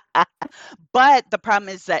 But the problem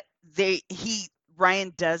is that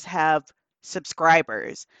Ryan does have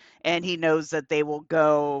subscribers, and he knows that they will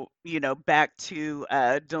go, back to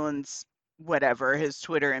Dylan's his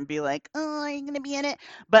Twitter and be like, "Oh, are you gonna be in it?"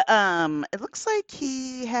 But it looks like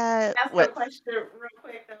he had. Ask a question real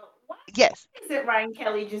quick though. Yes. Is it Ryan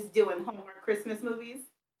Kelly just doing Hallmark Christmas movies?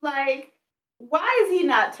 Like, why is he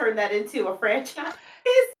not turned that into a franchise?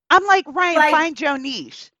 I'm like, Ryan, find your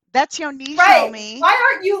niche. That's your niche, homie.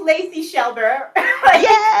 Why aren't you Lacey Shelber?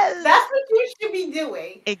 Yes! That's what you should be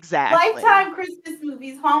doing. Exactly. Lifetime Christmas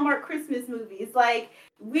movies, Hallmark Christmas movies. Like,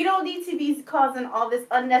 we don't need to be causing all this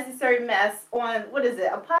unnecessary mess on, what is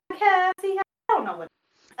it, a podcast? I don't know what.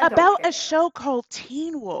 About a show called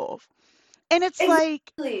Teen Wolf. And it's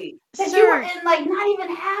like... Because you were in, not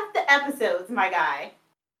even half the episodes, my guy.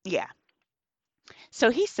 Yeah. So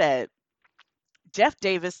he said, Jeff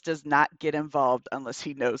Davis does not get involved unless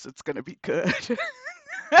he knows it's going to be good.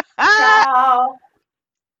 Ciao.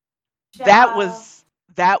 That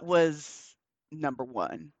was number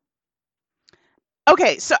one.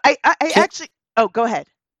 Okay, so I actually... Oh, go ahead.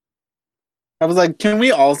 I was like, can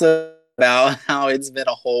we also about how it's been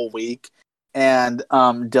a whole week and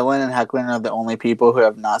Dylan and Hecklin are the only people who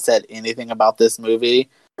have not said anything about this movie.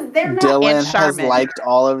 Dylan has liked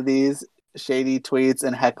all of these shady tweets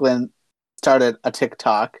and Hecklin started a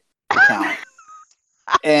TikTok account.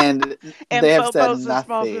 and they have said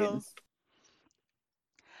nothing.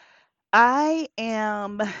 I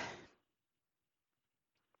am...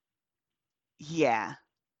 Yeah.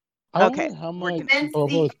 I wonder how much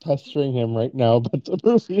Bobo is pestering him right now about the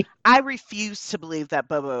movie. I refuse to believe that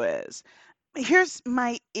Bobo is. Here's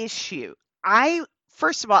my issue.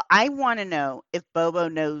 First of all, I want to know if Bobo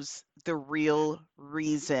knows the real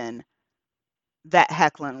reason that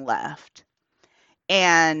Hecklin left.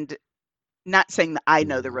 And not saying that I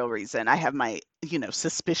know the real reason. I have my,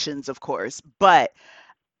 suspicions, of course. But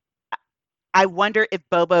I wonder if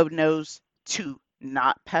Bobo knows to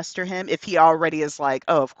not pester him, if he already is like,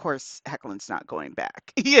 oh, of course Hecklin's not going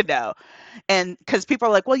back, and because people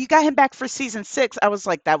are like, well, you got him back for season 6. I was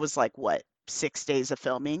like, that was like what, 6 days of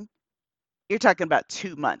filming? You're talking about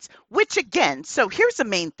 2 months, which again, so here's the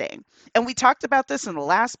main thing, and we talked about this in the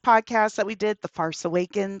last podcast that we did, The Farce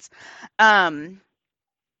Awakens.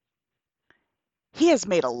 He has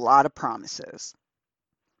made a lot of promises.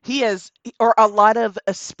 Or a lot of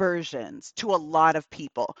aspersions to a lot of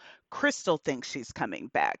people. Crystal thinks she's coming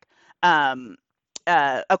back.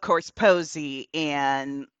 Of course, Posey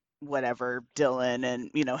and whatever, Dylan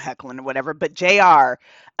and, Hecklin or whatever. But JR,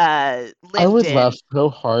 Lyndon. I would laugh so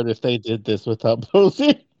hard if they did this without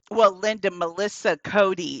Posey. Well, Lyndon, Melissa,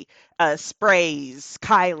 Cody, Sprays,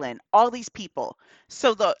 Kylan, all these people.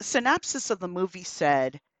 So the synopsis of the movie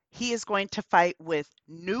said he is going to fight with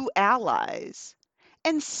new allies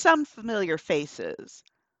and some familiar faces.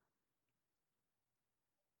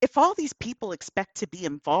 If all these people expect to be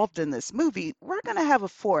involved in this movie, we're going to have a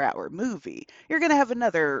 4-hour movie. You're going to have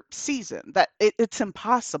another season. It's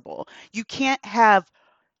impossible. You can't have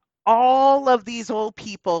all of these old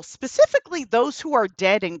people, specifically those who are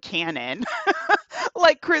dead in canon,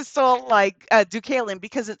 like Crystal, like Deucalion,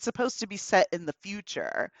 because it's supposed to be set in the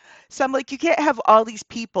future. So I'm like, you can't have all these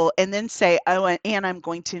people and then say, oh, and I'm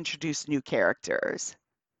going to introduce new characters.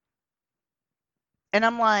 And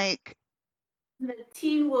I'm like, the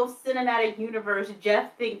Teen Wolf cinematic universe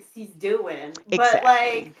Jeff thinks he's doing.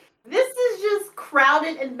 Exactly. But this is just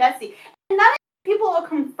crowded and messy. And none of these people are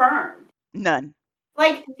confirmed. None.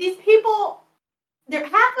 Like, these people, half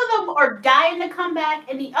of them are dying to come back,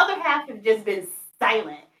 and the other half have just been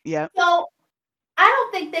silent. Yeah. So I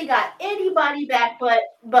don't think they got anybody back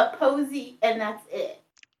but Posey, and that's it.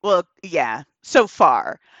 Well, yeah, so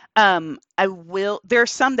far.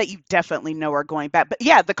 There's some that you definitely know are going back. But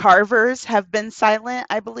yeah, the Carvers have been silent,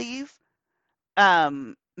 I believe.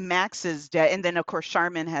 Max is dead, and then of course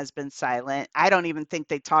Charmin has been silent. I don't even think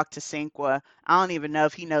they talked to Cinqua. I don't even know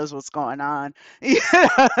if he knows what's going on.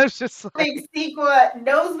 It's just I like, think Sequa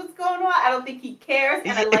knows what's going on. I don't think he cares,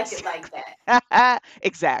 and I like it like that.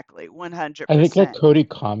 exactly, I think like 100%. Cody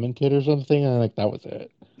commented or something, and like that was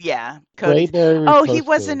it. Yeah, Way Cody's. Barry Oh, he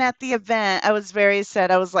wasn't reposted. at the event. I was very sad.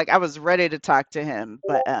 I was like, I was ready to talk to him,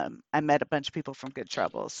 but I met a bunch of people from Good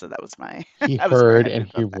Trouble, so that was my. He I was very heard happy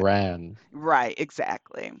and he about that. ran. Right,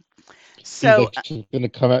 exactly. He's So like, she's gonna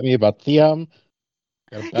come at me about Theum.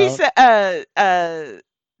 Gotta he bounce. said,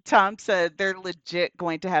 Tom said they're legit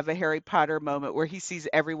going to have a Harry Potter moment where he sees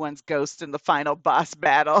everyone's ghost in the final boss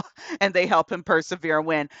battle and they help him persevere and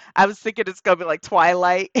win. I was thinking it's going to be like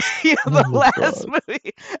Twilight, Oh the my last god.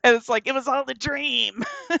 movie. And it's like, it was all a dream,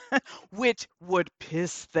 which would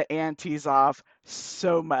piss the aunties off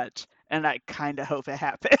so much. And I kind of hope it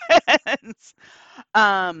happens.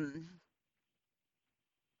 um,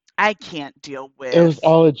 I can't deal It was with.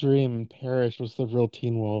 all a dream. Parrish was the real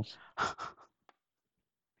Teen Wolf.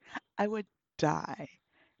 I would die.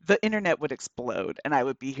 The internet would explode and I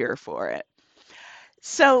would be here for it.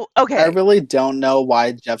 So, I okay. really don't know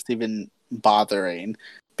why Jeff's even bothering,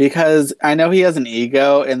 because I know he has an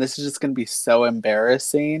ego, and this is just going to be so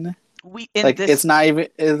embarrassing. We in Like, this it's not even.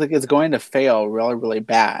 It's going to fail really, really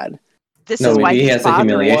bad. this No, is why maybe he he's has a bothering.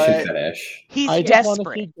 humiliation What? fetish. He's I just want to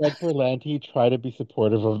desperate. see Greg Berlanti try to be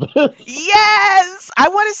supportive of this. Yes, I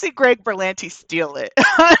want to see Greg Berlanti steal it.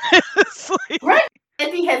 Honestly. Greg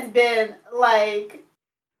Berlanti has been like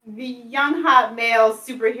the young hot male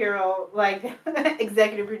superhero, like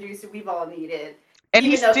executive producer we've all needed. And Even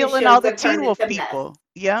he's though his stealing all shows the have turned Teen Wolf into mess. people.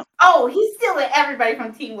 Yep. Oh, he's stealing everybody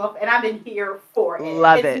from Teen Wolf, and I've been here for it.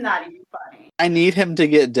 Love It's it. not even funny. I need him to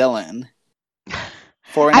get Dylan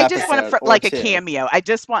for an I just want episode him for or like a two. cameo. I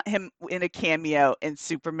just want him in a cameo in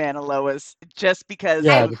Superman and Lois, just because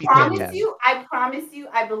Yeah, that I would be promise fantastic. you,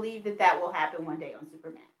 I believe that will happen one day on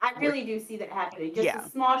Superman. I really do see that happening. Just Yeah. a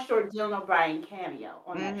small, short Dylan O'Brien cameo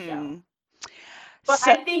on that show. Mm-hmm. But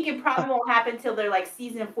So, I think it probably won't happen till they're like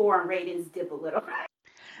season 4 and ratings dip a little.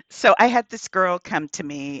 so I had this girl come to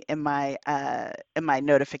me in my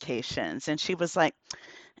notifications, and she was like,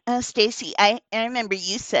 Stacy, I remember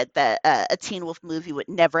you said that a Teen Wolf movie would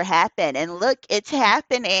never happen, and look, it's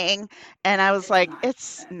happening. And I was It's like, not.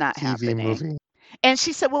 it's not TV happening. movie. And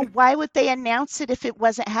she said, well, why would they announce it if it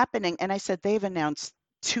wasn't happening? And I said, they've announced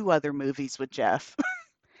 2 other movies with Jeff.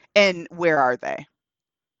 And where are they?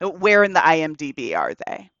 Where in the IMDb are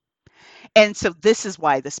they? And so this is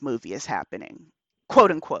why this movie is happening, quote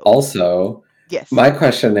unquote. Also, Yes. my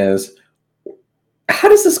question is, how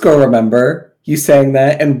does this girl remember you saying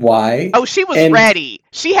that, and why? Oh, she was And- ready.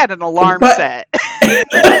 She had an alarm But- set.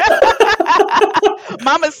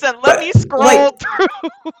 Mama said, let me scroll through.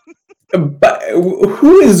 But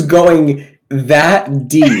who is going that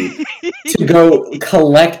deep to go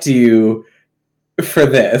collect you for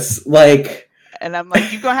this? Like, And I'm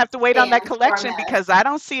like, you're going to have to wait on that Damn, collection Barnett. because I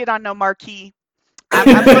don't see it on no marquee. I'm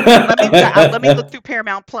looking, let me look through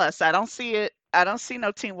Paramount Plus. I don't see it. I don't see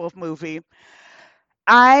no Teen Wolf movie.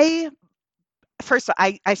 First of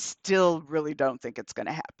all, I still really don't think it's going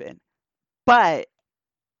to happen. But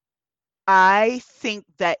I think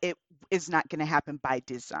that it is not going to happen by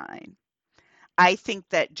design. I think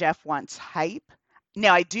that Jeff wants hype.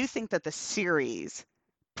 Now, I do think that the series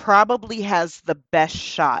probably has the best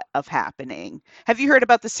shot of happening. Have you heard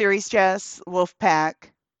about the series, Jess? Wolfpack?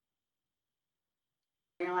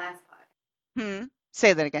 Your last pod.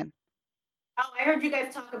 Say that again. Oh, I heard you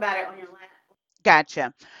guys talk about it on your last.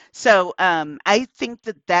 Gotcha. So I think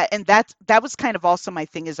that was kind of also my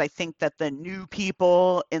thing, is I think that the new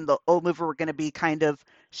people in the old movie were going to be kind of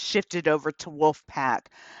shifted over to Wolfpack.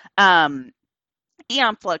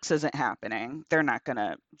 Eon Flux isn't happening. They're not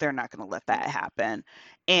gonna let that happen.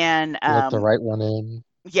 And Let the right one in.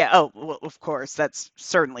 yeah, oh well, of course, that's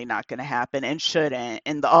certainly not going to happen and shouldn't.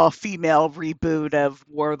 And the all-female reboot of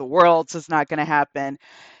War of the Worlds is not going to happen.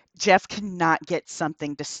 Jeff cannot get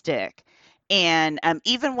something to stick. And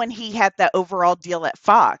even when he had that overall deal at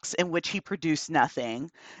Fox, in which he produced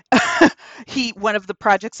nothing, one of the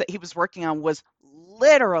projects that he was working on was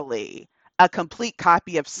literally a complete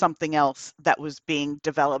copy of something else that was being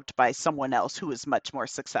developed by someone else who was much more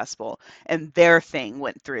successful. And their thing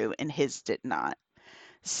went through and his did not.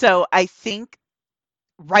 So I think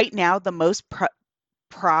right now the most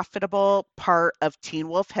profitable part of Teen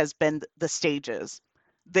Wolf has been the stages.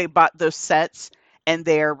 They bought those sets and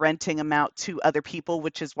they're renting them out to other people,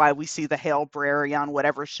 which is why we see the Hale Brary on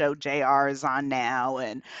whatever show JR is on now.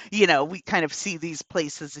 And, we kind of see these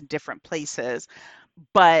places in different places.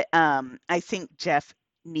 But I think Jeff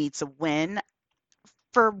needs a win.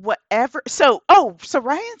 for whatever. So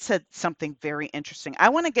Ryan said something very interesting. I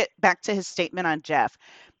want to get back to his statement on Jeff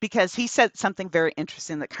because he said something very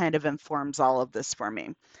interesting that kind of informs all of this for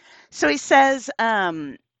me. So he says,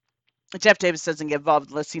 Jeff Davis doesn't get involved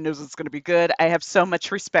unless he knows it's going to be good. I have so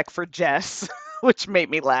much respect for Jess, which made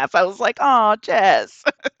me laugh. I was like, oh, Jess.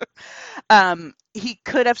 He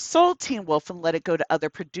could have sold Teen Wolf and let it go to other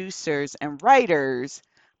producers and writers,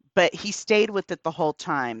 but he stayed with it the whole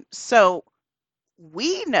time. So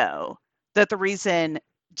we know that the reason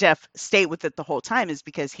Jeff stayed with it the whole time is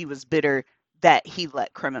because he was bitter that he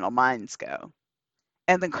let Criminal Minds go.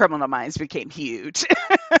 And then Criminal Minds became huge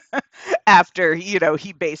after,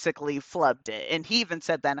 he basically flubbed it. And he even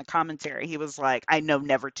said that in a commentary. He was like, I know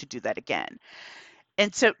never to do that again.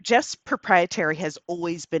 And so Jeff's proprietary has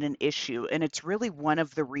always been an issue. And it's really one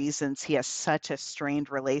of the reasons he has such a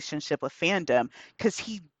strained relationship with fandom, because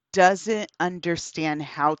he doesn't understand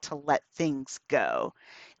how to let things go.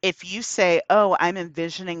 If you say, oh, I'm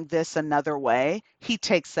envisioning this another way, he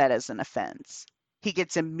takes that as an offense. He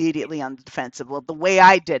gets immediately on the defensive. Well, the way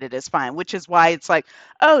I did it is fine, which is why it's like,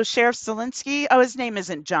 oh, Sheriff Stilinski, oh, his name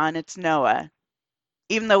isn't John, it's Noah.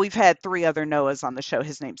 Even though we've had 3 other Noahs on the show,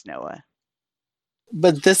 his name's Noah.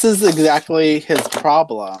 But this is exactly his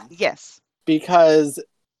problem. Yes. Because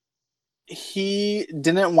he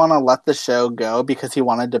didn't want to let the show go because he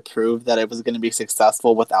wanted to prove that it was going to be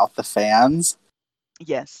successful without the fans.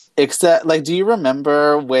 Yes. Except, do you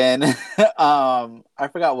remember when, I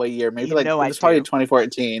forgot what year, maybe it was probably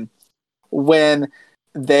 2014, when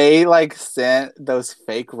they sent those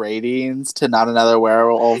fake ratings to Not Another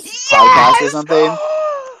Werewolf podcast or something?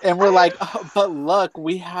 And we're like, oh, but look,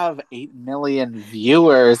 we have 8 million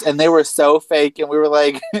viewers, and they were so fake, and we were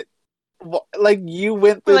like, you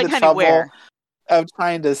went through the trouble of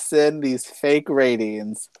trying to send these fake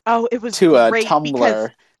ratings it was to a Tumblr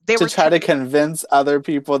to try to convince other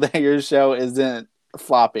people that your show isn't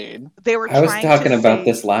flopping. I was talking about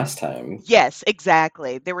this last time. Yes,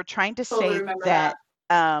 exactly. They were trying to say that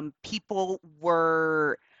people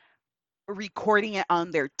were recording it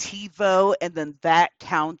on their TiVo, and then that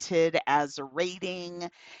counted as a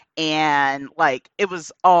rating, and it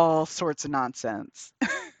was all sorts of nonsense.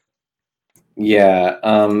 Yeah,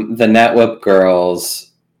 the NetWhip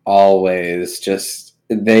girls always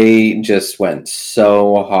they just went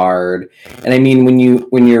so hard. And I mean, when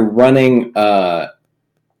you're running how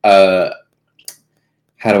do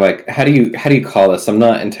you call this? I'm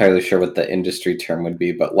not entirely sure what the industry term would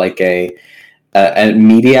be, but a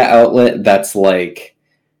media outlet that's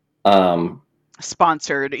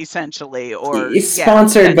sponsored, essentially, or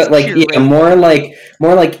sponsored, but more like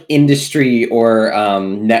industry or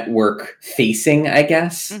network facing, I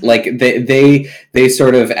guess. Mm-hmm. They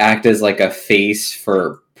sort of act as a face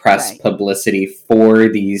for press publicity for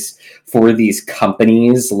these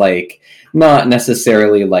companies, not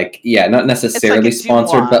necessarily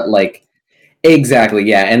sponsored, but exactly,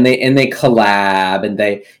 yeah, and they collab, and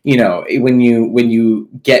they, when you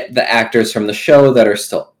get the actors from the show that are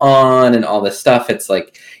still on and all this stuff, it's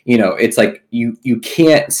you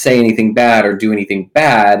can't say anything bad or do anything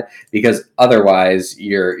bad, because otherwise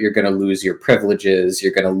you're going to lose your privileges,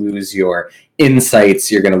 you're going to lose your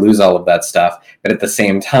insights, you're going to lose all of that stuff. But at the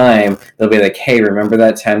same time, they'll be like, hey, remember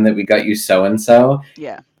that time that we got you so and so?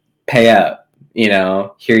 Yeah. Pay up,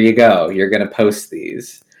 here you go. You're going to post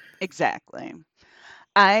these. Exactly.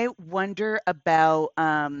 I wonder about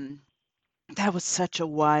that was such a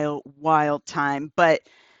wild time, but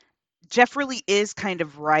Jeff really is kind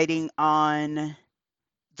of riding on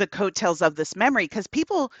the coattails of this memory, because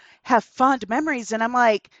people have fond memories, and I'm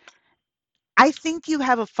like, I think you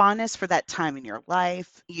have a fondness for that time in your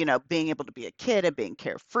life, being able to be a kid and being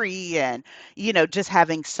carefree and, just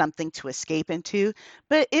having something to escape into.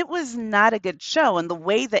 But it was not a good show, and the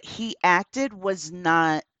way that he acted was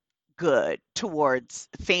not good towards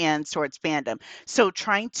fans, towards fandom. So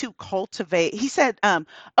trying to cultivate, he said,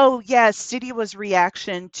 oh yeah, Studio's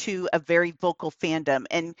reaction to a very vocal fandom.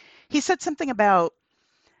 And he said something about,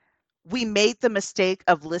 we made the mistake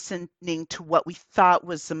of listening to what we thought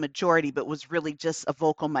was the majority, but was really just a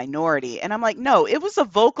vocal minority. And I'm like, no, it was a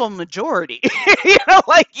vocal majority.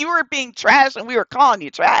 You were being trash and we were calling you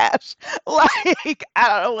trash. I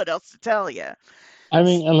don't know what else to tell you. I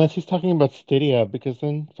mean, unless he's talking about Stadia, because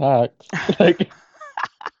then facts.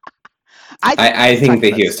 I think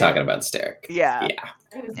that he was talking about Sterk. Yeah.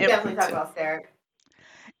 He was definitely talking about Sterk.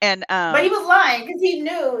 And but he was lying because he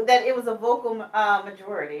knew that it was a vocal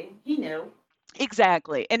majority. He knew.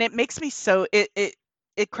 Exactly. And it makes me so it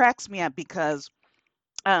cracks me up because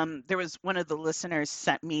there was one of the listeners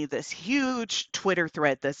sent me this huge Twitter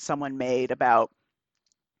thread that someone made about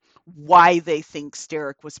why they think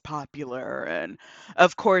Sterrick was popular, and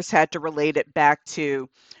of course had to relate it back to,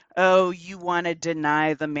 oh, you want to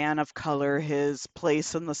deny the man of color his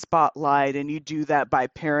place in the spotlight, and you do that by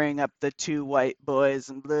pairing up the two white boys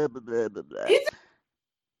and blah blah blah blah blah. These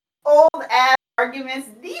are old ass arguments.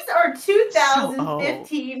 These are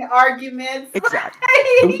 2015 arguments.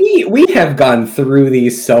 Exactly. we have gone through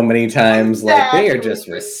these so many times. Like, they are just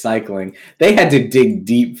recycling. They had to dig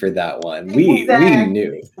deep for that one. We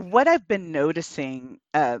knew. What I've been noticing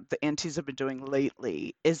the aunties have been doing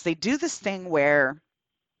lately is they do this thing where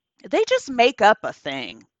they just make up a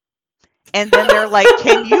thing. And then they're like,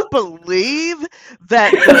 can you believe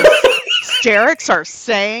that the Sterricks are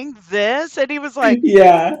saying this? And he was like,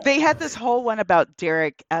 yeah. They had this whole one about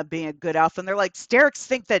Derek being a good alpha. And they're like, Sterricks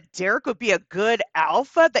think that Derek would be a good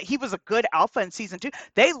alpha, that he was a good alpha in season 2.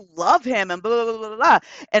 They love him and blah, blah, blah, blah,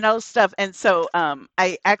 and all this stuff. And so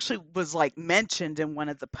I actually was like mentioned in one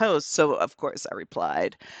of the posts. So, of course, I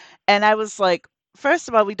replied. And I was like, first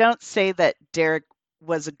of all, we don't say that Derek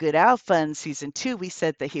was a good alpha in season 2. We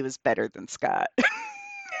said that he was better than Scott.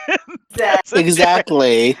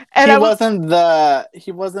 Exactly. And he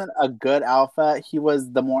wasn't a good alpha. He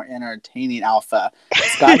was the more entertaining alpha.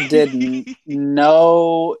 Scott didn't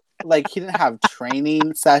know, like, he didn't have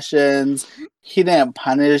training sessions. He didn't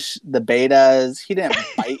punish the betas. He didn't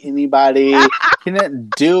bite anybody. He didn't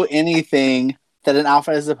do anything that an alpha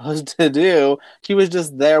is supposed to do. He was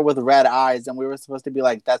just there with red eyes, and we were supposed to be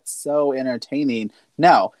like, that's so entertaining.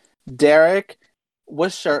 No, Derek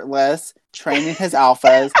was shirtless, training his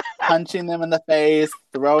alphas, punching them in the face,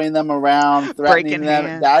 throwing them around, threatening them.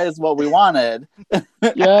 Hands. That is what we wanted.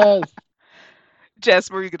 Yes. Jess,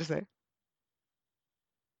 what were you going to say?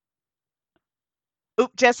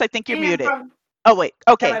 Oop, Jess, I think you're muted. Oh, wait.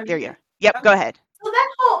 Okay, there you are. Yep, okay. Go ahead. So that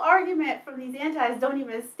whole argument from these antis don't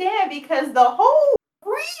even stand, because the whole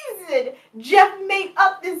reason Jeff made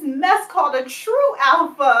up this mess called a true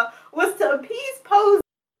alpha was to appease Posey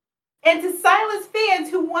and to silence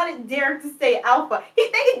fans who wanted Derek to stay alpha.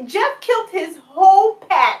 Jeff killed his whole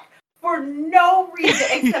pack for no reason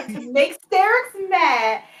except to make Sterricks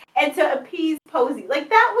mad and to appease Posey. Like,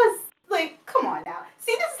 that was, like, come on now.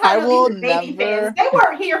 See, this is how these baby fans. They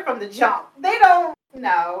weren't here from the jump. They don't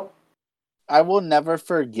know. I will never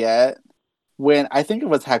forget when, I think it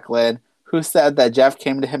was Hecklin, who said that Jeff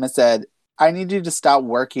came to him and said, I need you to stop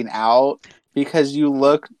working out because you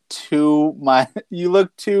look too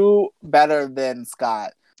better than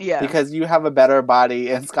Scott. Yeah. Because you have a better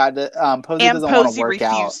body, and Scott Posey doesn't want to work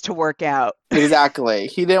out. Posey refused to work out. Exactly.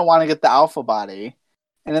 He didn't want to get the alpha body.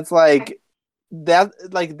 And it's like that,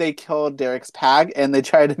 like, they killed Derek's pack and they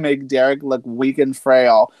tried to make Derek look weak and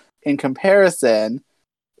frail in comparison,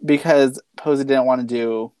 because Posey didn't want to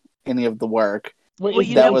do any of the work.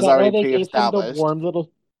 Wait, that was already pre-established.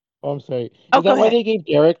 I'm sorry. Is that why they gave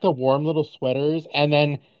Derek the warm little sweaters, and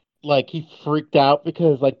then, like, he freaked out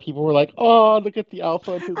because, like, people were like, "Oh, look at the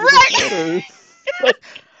alpha in his little sweaters."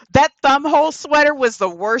 That thumbhole sweater was the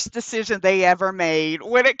worst decision they ever made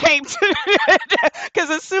when it came to it. Because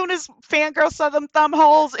as soon as Fangirl saw them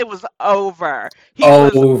thumbholes, it was over. He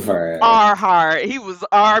was our heart. He was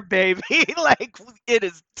our baby. Like, it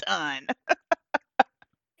is done.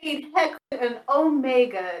 Hecklin and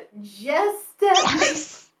Omega just to make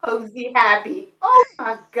Posey happy. Oh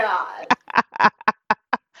my God.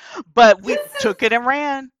 But we took it and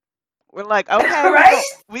ran. We're like, okay, right?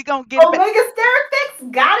 we gonna get Omega Sterrick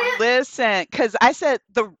fix, got it. Listen, because I said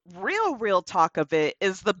the real talk of it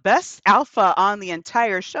is the best alpha on the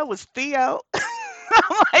entire show was Theo.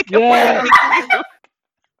 I'm like, yeah.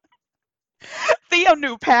 Theo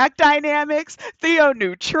knew pack dynamics. Theo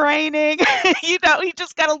knew training. He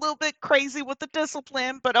just got a little bit crazy with the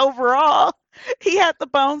discipline, but overall, he had the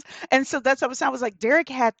bones. And so that's what I was like, Derek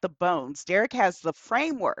had the bones. Derek has the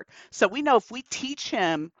framework. So we know if we teach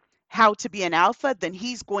him how to be an alpha, then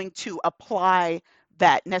he's going to apply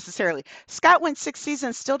that necessarily. Scott went 6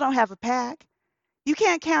 seasons, still don't have a pack. You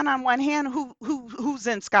can't count on one hand who's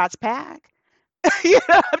in Scott's pack.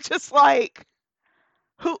 I'm just like,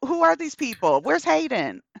 who are these people? Where's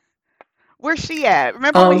Hayden? Where's she at?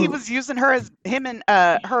 Remember when he was using her as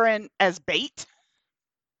as bait?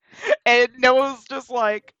 And Noah was just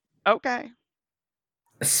like, okay.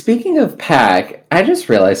 Speaking of pack, I just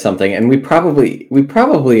realized something, and we probably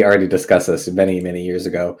already discussed this many years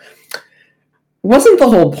ago. Wasn't the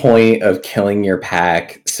whole point of killing your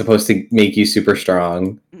pack supposed to make you super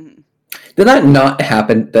strong? Mm-hmm. Did that not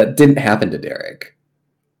happen? That didn't happen to Derek.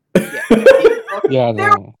 Yeah,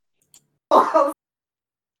 no. And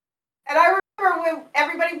I remember when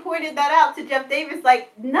everybody pointed that out to Jeff Davis,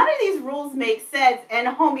 like, none of these rules make sense, and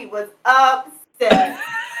homie was upset.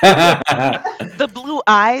 The blue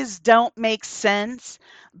eyes don't make sense.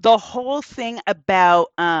 The whole thing about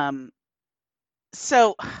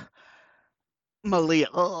so Malia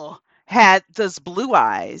had those blue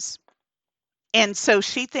eyes. And so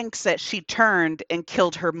she thinks that she turned and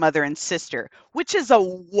killed her mother and sister, which is a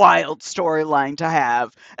wild storyline to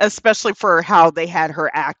have, especially for how they had her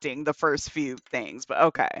acting the first few things. But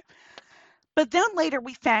okay. But then later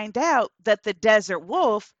we find out that the desert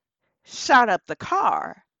wolf shot up the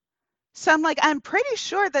car. So I'm like, I'm pretty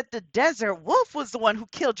sure that the desert wolf was the one who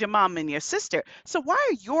killed your mom and your sister. So why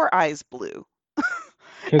are your eyes blue?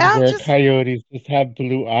 Because I'm rare just coyotes just have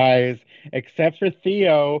blue eyes, except for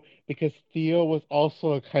Theo, because Theo was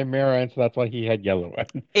also a chimera, and so that's why he had yellow eyes.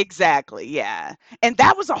 exactly, yeah. And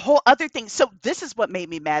that was a whole other thing. So this is what made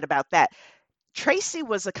me mad about that. Tracy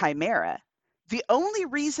was a chimera. The only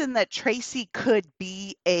reason that Tracy could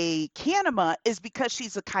be a Kanima is because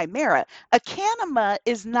she's a chimera. A Kanima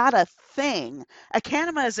is not a thing. A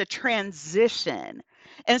Kanima is a transition.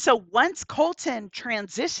 And so once Colton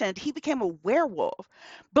transitioned, he became a werewolf.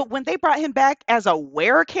 But when they brought him back as a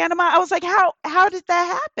were-Kanima, I was like, how did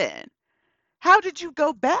that happen? How did you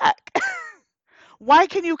go back? Why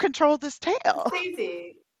can you control this tail?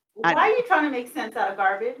 Stacey, I why know. are you trying to make sense out of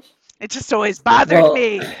garbage? It just always bothered Well,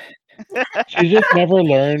 me. She just never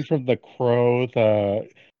learned from the crow,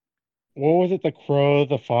 what was it? The crow,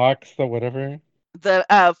 the fox, the whatever.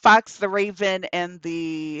 The fox, the raven, and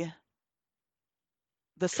the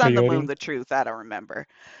sun, the moon, Coyote. the truth. I don't remember.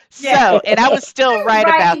 Yeah. So, and I was still Every right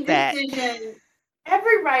about writing that.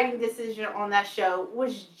 every writing decision on that show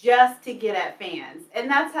was just to get at fans, and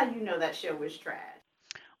that's how you know that show was trash.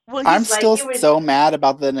 Well, I'm he's Like still it was, so mad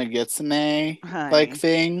about the Nagitsune like honey.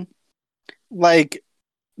 thing. Like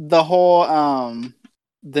the whole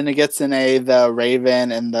the Nagitsune, the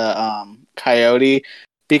Raven, and the Coyote,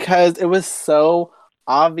 because it was so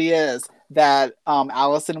obvious that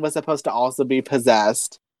Allison was supposed to also be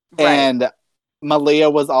possessed, Right. and Malia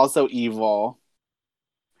was also evil,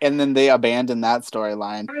 and then they abandoned that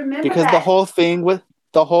storyline I remember because the that. whole thing with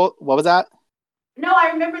the whole what was that? No, I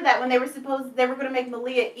remember that when they were going to make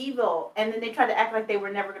Malia evil, and then they tried to act like they were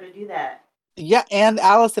never going to do that. Yeah, and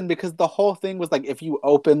Allison, because the whole thing was like if you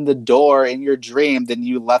open the door in your dream, then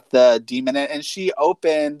you let the demon in. And she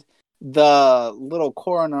opened the little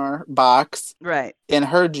coroner box Right. in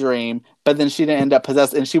her dream, but then she didn't end up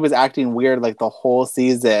possessed. And she was acting weird like the whole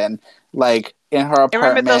season, like in her And remember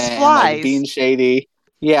apartment those and like being flies? shady.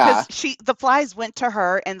 Yeah. Because the flies went to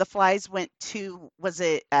her, and the flies went to, was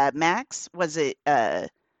it Max? Was it Aiden?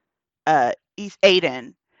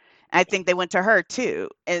 I think they went to her too.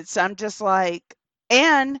 And so I'm just like,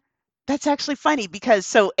 and that's actually funny because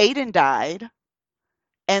so Aiden died,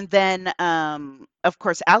 and then of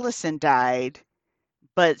course Allison died,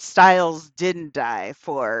 but Styles didn't die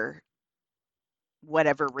for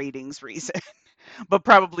whatever ratings reason, but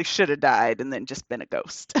probably should have died and then just been a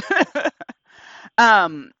ghost.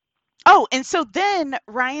 um oh, and so then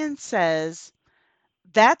Ryan says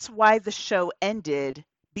that's why the show ended,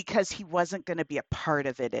 because he wasn't going to be a part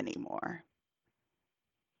of it anymore.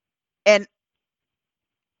 And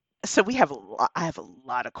so I have a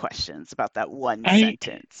lot of questions about that one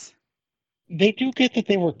sentence. They do get that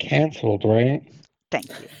they were canceled, right? Thank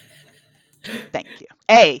you.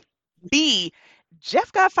 A. B.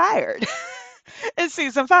 Jeff got fired in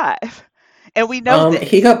season 5. And we know this.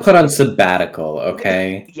 He got put on sabbatical,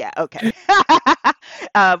 okay? Yeah, okay.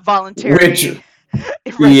 Voluntary Which, resignation.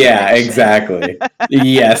 yeah, exactly.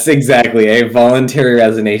 Yes, exactly. A voluntary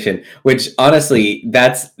resignation, which honestly,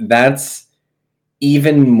 that's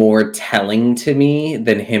even more telling to me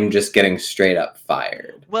than him just getting straight up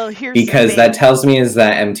fired. Well, here's because that tells me is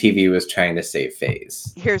that MTV was trying to save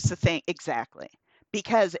face. Here's the thing, exactly.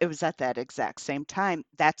 Because it was at that exact same time,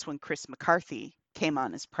 that's when Chris McCarthy came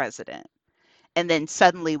on as president. And then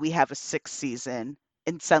suddenly we have a 6th season,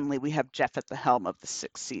 and suddenly we have Jeff at the helm of the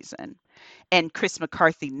 6th season. And Chris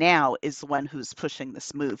McCarthy now is the one who's pushing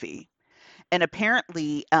this movie. And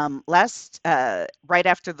apparently, right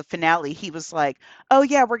after the finale, he was like, "Oh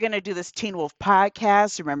yeah, we're gonna do this Teen Wolf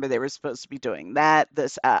podcast." Remember, they were supposed to be doing that,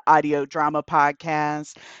 this audio drama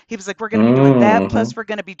podcast. He was like, "We're gonna be doing that. Plus, we're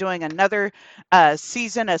gonna be doing another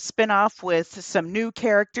season, a spinoff with some new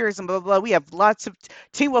characters and blah blah blah. We have lots of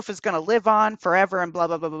Teen Wolf is gonna live on forever and blah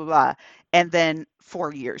blah blah blah blah." And then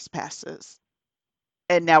 4 years passes,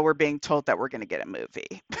 and now we're being told that we're gonna get a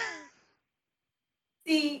movie.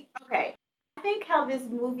 See, okay. I think how this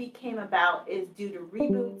movie came about is due to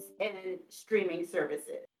reboots and streaming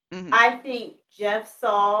services. Mhm. I think Jeff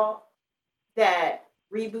saw that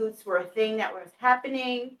reboots were a thing that was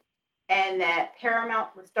happening, and that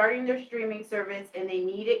Paramount was starting their streaming service, and they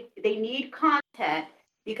need content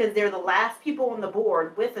because they're the last people on the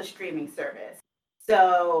board with a streaming service.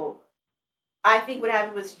 So I think what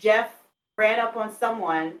happened was Jeff ran up on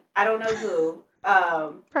someone, I don't know who,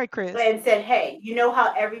 probably Chris, and said, "Hey, you know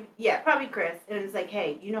how probably Chris," and it's like,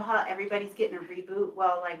 "Hey, you know how everybody's getting a reboot?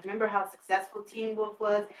 Well, like, remember how successful Teen Wolf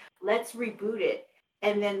was? Let's reboot it,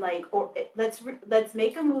 and then let's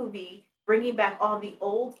make a movie bringing back all the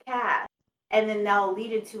old cast, and then that'll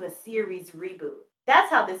lead into a series reboot." That's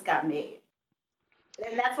how this got made,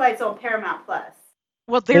 and that's why it's on Paramount Plus.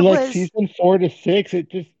 Well, there was season 4 to 6, it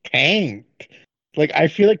just tanked. Like, I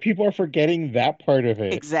feel like people are forgetting that part of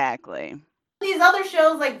it. Exactly. These other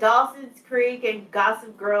shows like Dawson's Creek and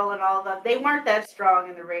Gossip Girl and all that, they weren't that strong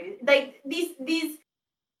in the ratings. These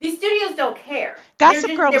studios don't care.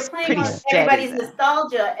 Gossip Girl was playing pretty on steady, everybody's though.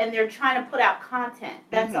 nostalgia, and they're trying to put out content.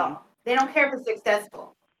 That's all. They don't care if it's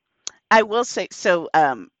successful. I will say, so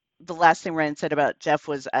the last thing Ryan said about Jeff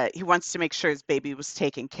was he wants to make sure his baby was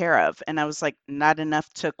taken care of. And I was like, not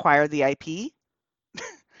enough to acquire the IP?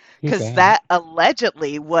 Because that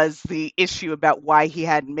allegedly was the issue about why he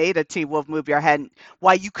hadn't made a Teen Wolf movie, or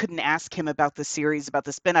why you couldn't ask him about the series, about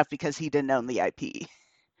the spinoff, because he didn't own the IP.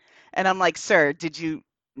 And I'm like, sir, did you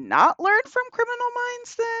not learn from Criminal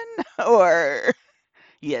Minds then? Or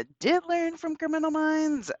you did learn from Criminal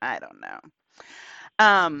Minds? I don't know.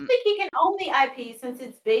 I think he can own the IP since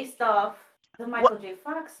it's based off the Michael J.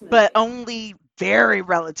 Fox movie. But only very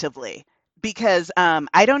relatively, because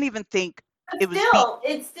I don't even think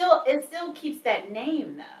it still keeps that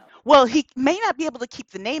name though. Well, he may not be able to keep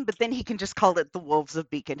the name, but then he can just call it The Wolves of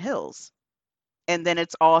Beacon Hills, and then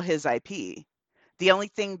it's all his IP. The only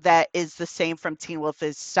thing that is the same from Teen Wolf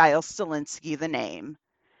is Stiles Stilinski, the name,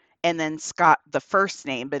 and then Scott, the first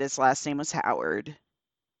name, but his last name was Howard.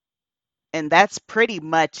 And that's pretty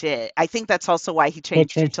much it. I think that's also why he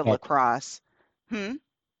changed it to Lacrosse.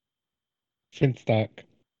 Finstock.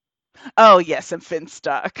 Oh, yes, and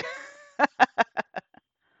Finstock.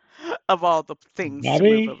 Of all the things to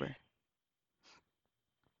move over.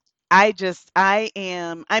 And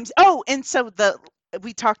so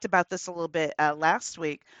we talked about this a little bit last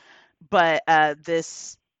week, but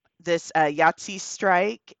this Yahtzee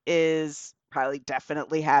strike is probably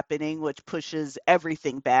definitely happening, which pushes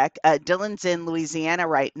everything back. Dylan's in Louisiana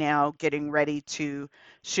right now getting ready to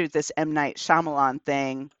shoot this M. Night Shyamalan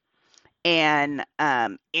thing. And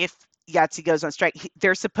if Yahtzee goes on strike,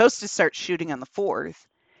 they're supposed to start shooting on the 4th.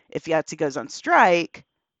 If Yahtzee goes on strike,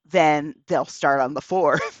 then they'll start on the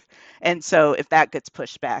 4th. And so if that gets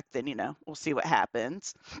pushed back, then, we'll see what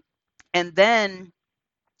happens. And then,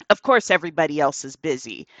 of course, everybody else is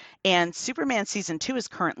busy. And Superman season 2 is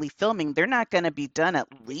currently filming. They're not going to be done at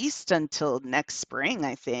least until next spring,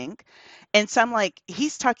 I think. And so I'm like,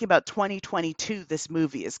 he's talking about 2022, this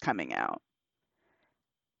movie is coming out.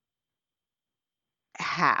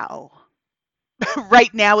 How?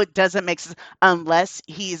 Right now, it doesn't make sense unless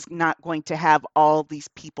he's not going to have all these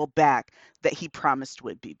people back that he promised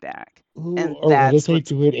would be back. Ooh, and or what if they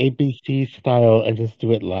do it ABC style and just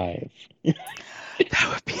do it live? That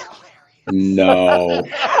would be hilarious. No.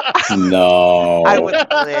 I would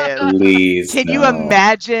live. Please. Can you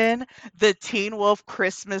imagine the Teen Wolf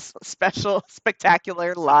Christmas special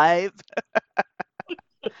spectacular live?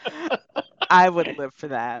 I would live for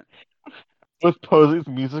that. With Posey's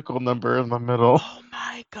musical number in the middle. Oh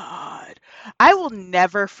my God. I will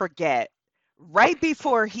never forget right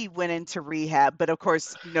before he went into rehab, but of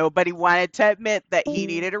course nobody wanted to admit that he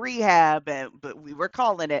needed a rehab, but we were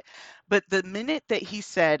calling it. But the minute that he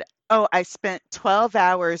said, "Oh, I spent 12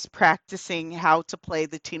 hours practicing how to play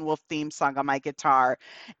the Teen Wolf theme song on my guitar,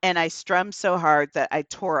 and I strummed so hard that I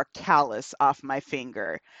tore a callus off my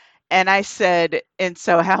finger." And I said, "And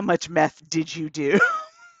so how much meth did you do?"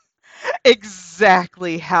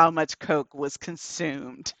 Exactly how much coke was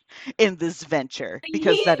consumed in this venture,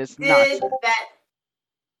 because that is not true.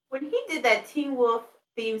 When he did that Teen Wolf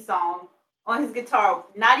theme song on his guitar,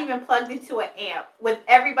 not even plugged into an amp, with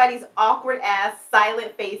everybody's awkward ass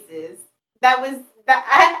silent faces, I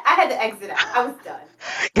had to exit out. I was done.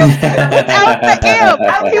 Without the amp,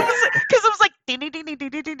 because it was like he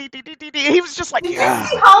was just like, did you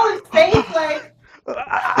see Holland's face like?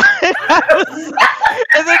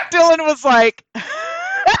 And then Dylan was like,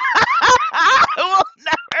 "We'll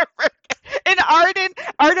never forget." And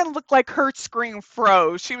Arden looked like her screen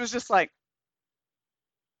froze. She was just like,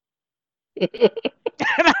 and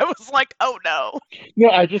I was like, "Oh no!"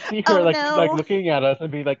 No, I just see her like looking at us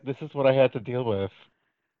and be like, "This is what I had to deal with.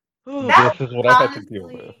 This is what I had to deal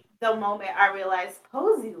with." The moment I realized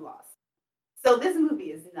Posey lost So this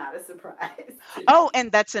movie is not a surprise. Oh,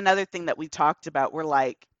 and that's another thing that we talked about. We're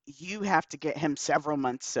like, you have to get him several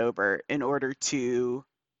months sober in order to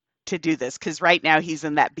do this, because right now he's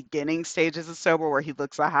in that beginning stages of sober where he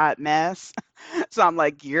looks a hot mess. So I'm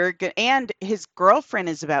like, you're good. And his girlfriend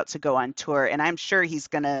is about to go on tour, and I'm sure he's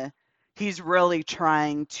really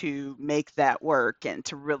trying to make that work and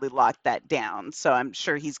to really lock that down. So I'm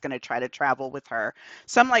sure he's going to try to travel with her.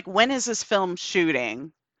 So I'm like, when is this film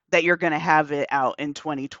shooting that you're going to have it out in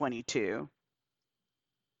 2022?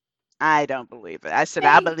 I don't believe it. I said,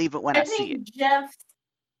 I believe it when I see it.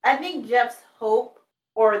 I think Jeff's hope,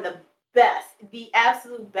 or the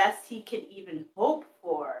absolute best he can even hope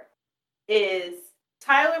for, is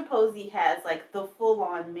Tyler Posey has like the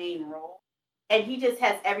full-on main role, and he just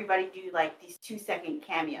has everybody do like these 2-second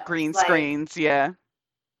cameos, green screens, yeah.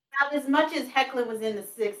 Not as much as Hecklin was in the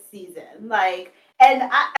 6th season, like, and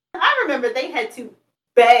I remember they had to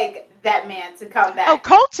beg that man to come back. Oh,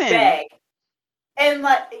 Colton. Beg. And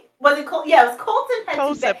like, was it Colton? Yeah, it was Colton.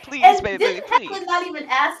 Colton said, please, and baby, didn't please. Hecklin not even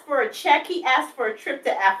ask for a check? He asked for a trip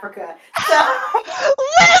to Africa. So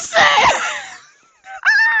listen,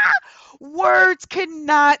 words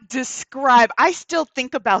cannot describe. I still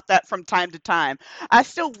think about that from time to time. I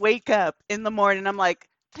still wake up in the morning. I'm like,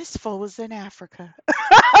 this fool was in Africa.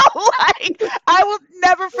 Like, I will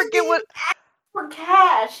never forget what. For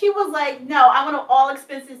cash, he was like, no, I want an all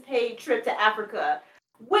expenses paid trip to Africa,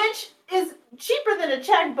 which is cheaper than a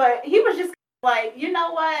check, but he was just like, you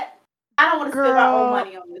know what? I don't want to spend my own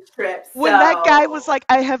money on this trip. So. When that guy was like,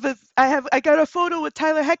 I got a photo with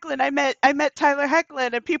Tyler Hecklin. I met Tyler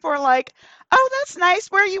Hecklin, and people are like, oh, that's nice.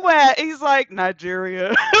 Where you at? And he's like,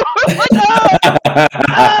 Nigeria.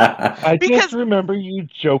 I just remember you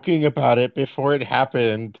joking about it before it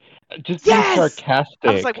happened, just being sarcastic.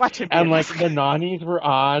 I was like, watch him. And like the nannies were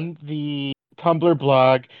on the Tumblr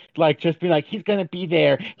blog, like just being like, he's gonna be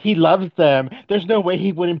there. He loves them. There's no way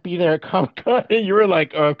he wouldn't be there at Comic-Con. And you were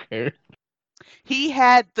like, okay. He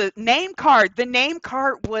had the name card. The name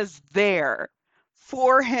card was there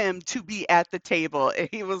for him to be at the table. And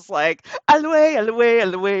he was like, Alue, Alue,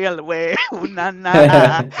 Alue, Alue,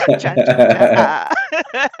 Unana, cha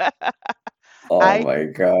cha. Oh my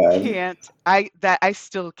God. I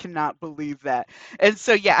still cannot believe that. And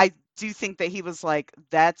so, yeah, I do think that he was like,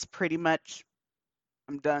 that's pretty much,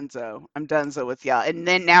 I'm donezo with y'all. And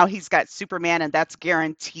then now he's got Superman, and that's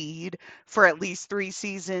guaranteed for at least 3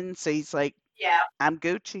 seasons. So he's like, yeah, I'm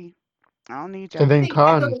Gucci. I don't need y'all. And then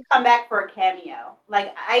Khan come back for a cameo.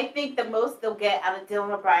 Like, I think the most they'll get out of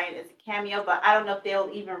Dylan O'Brien is a cameo, but I don't know if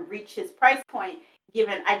they'll even reach his price point,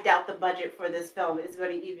 given I doubt the budget for this film is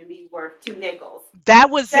going to even be worth 2 nickels.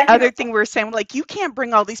 That was the other thing we were saying. Like, you can't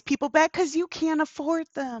bring all these people back because you can't afford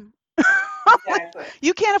them. Exactly.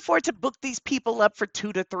 You can't afford to book these people up for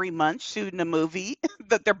 2 to 3 months shooting a movie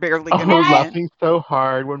that they're barely going to be laughing so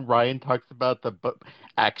hard when Ryan talks about the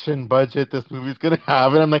action budget this movie's going to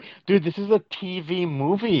have. And I'm like, dude, this is a TV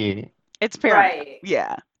movie. It's Paramount. Right.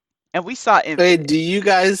 Yeah. And we saw it. Wait, do you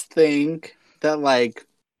guys think that, like,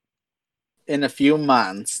 in a few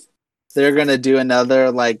months, they're going to do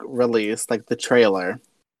another, like, release, like the trailer?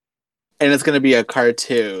 And it's going to be a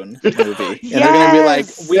cartoon movie. Yes! And they're going to be like,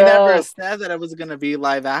 we never said that it was going to be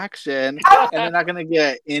live action. And they're not going to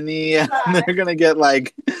get any... They're going to get,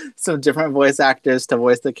 like, some different voice actors to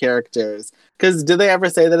voice the characters. Because do they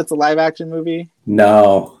ever say that it's a live action movie?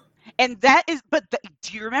 No. And that is... But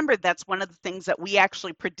do you remember that's one of the things that we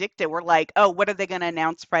actually predicted? We're like, oh, what are they going to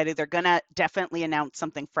announce Friday? They're going to definitely announce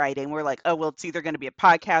something Friday. And we're like, oh, well, it's either going to be a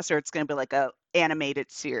podcast or it's going to be like a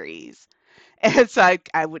animated series. And it's like,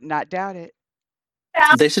 I would not doubt it.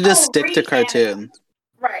 They should just stick to cartoons.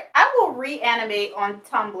 Right. I will reanimate on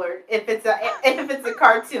Tumblr if it's a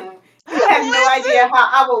cartoon. You have no idea how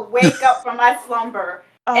I will wake up from my slumber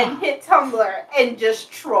and hit Tumblr and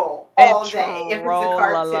just troll all day if it's a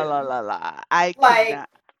cartoon. I like, not.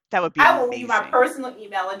 That would be I will amazing. leave my personal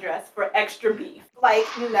email address for extra beef. Like,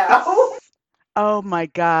 no. Oh my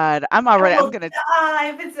God. I'm already. I'm gonna die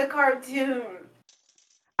if it's a cartoon.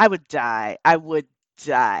 I would die.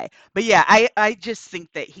 But yeah, I just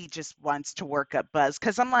think that he just wants to work up buzz,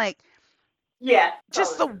 because I'm like, yeah,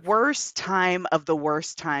 just the worst time of the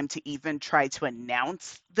worst time to even try to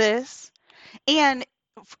announce this. And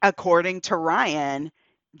according to Ryan,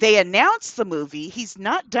 they announced the movie. He's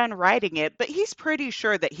not done writing it, but he's pretty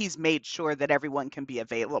sure that he's made sure that everyone can be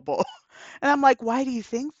available. And I'm like, why do you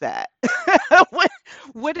think that?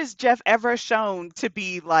 What has Jeff ever shown to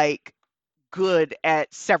be like good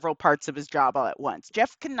at several parts of his job all at once?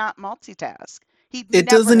 Jeff cannot multitask. It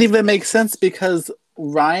doesn't even make sense, because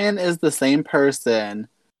Ryan is the same person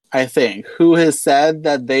I think, who has said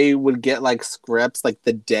that they would get like scripts like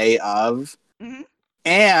the day of. Mm-hmm.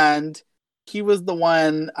 And he was the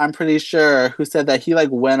one, I'm pretty sure, who said that he like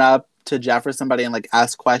went up to Jeff or somebody and like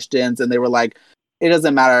asked questions, and they were like, it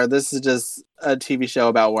doesn't matter. This is just a TV show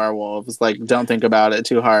about werewolves. Like, don't think about it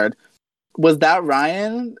too hard. Was that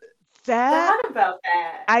Ryan? Thought about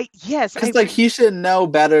that. Yes. Because like he should know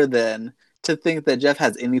better than to think that Jeff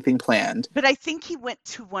has anything planned. But I think he went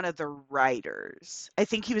to one of the writers. I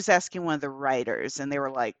think he was asking one of the writers, and they were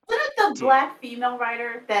like, wasn't it the black female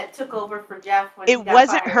writer that took over for Jeff when it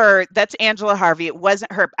wasn't her. That's Angela Harvey. It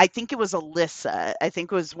wasn't her. I think it was Alyssa. I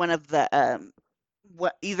think it was one of the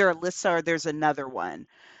either Alyssa or there's another one.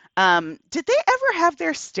 Did they ever have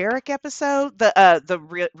their Steric episode?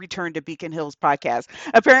 The Return to Beacon Hills podcast.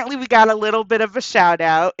 Apparently we got a little bit of a shout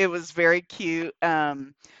out. It was very cute.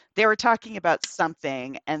 They were talking about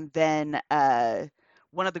something, and then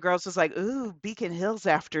one of the girls was like, ooh, Beacon Hills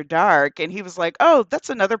After Dark. And he was like, oh, that's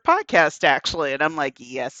another podcast, actually. And I'm like,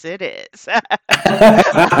 yes, it is. So I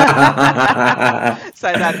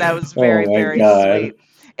thought that was very, very sweet.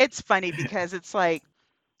 It's funny because it's like,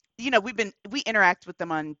 you know, we interact with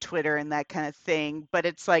them on Twitter and that kind of thing, but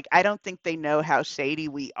it's like, I don't think they know how shady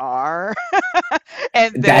we are.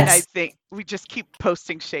 And then I think we just keep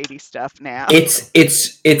posting shady stuff now. It's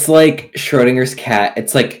like Schrodinger's cat.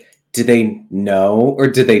 It's like, do they know or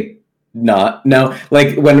do they not know?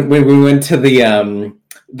 Like when we went to the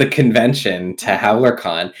convention to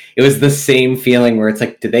HowlerCon, it was the same feeling where it's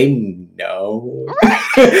like, do they know?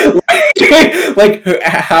 like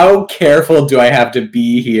how careful do I have to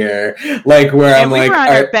be here? Like where I'm like, we were on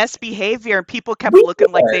our best behavior, and people kept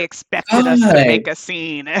looking like they expected us to make a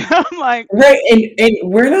scene. I'm like, right, and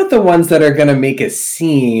we're not the ones that are gonna make a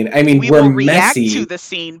scene. I mean, we're react messy to the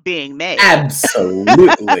scene being made.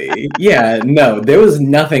 Absolutely. Yeah, no, there was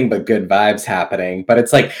nothing but good vibes happening. But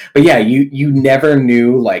it's like, but yeah, you never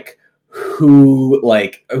knew like who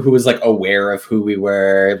was like aware of who we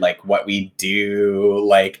were, like what we do,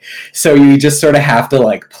 like, so you just sort of have to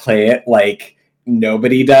like play it like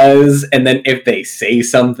nobody does, and then if they say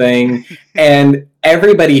something and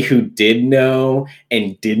everybody who did know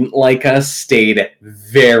and didn't like us stayed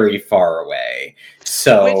very far away.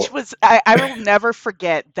 So which was I will never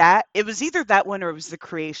forget that. It was either that one or it was The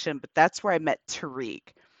Creation, but that's where I met Tariq.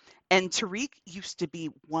 And Tariq used to be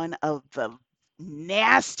one of the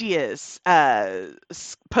nastiest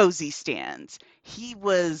posy stands. He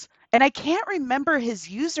was, and I can't remember his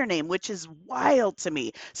username, which is wild to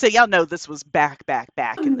me. So y'all know this was back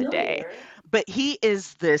in the day. But he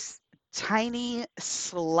is this tiny,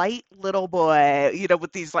 slight little boy, you know,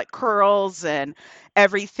 with these like curls and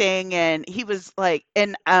everything. And he was like,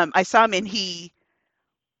 and I saw him, and he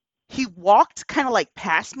walked kind of like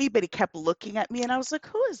past me, but he kept looking at me, and I was like,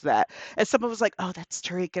 who is that? And someone was like, oh, that's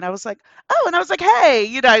Tariq. And I was like, oh, and I was like, hey,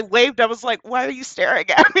 you know, I waved. I was like, why are you staring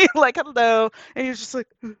at me? Like, hello. And he was just like,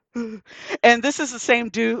 and this is the same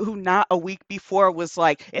dude who not a week before was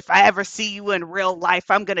like, if I ever see you in real life,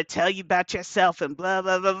 I'm going to tell you about yourself and blah,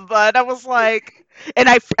 blah, blah, blah. And I was like, and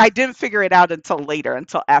I didn't figure it out until later,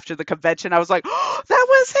 until after the convention. I was like, oh, that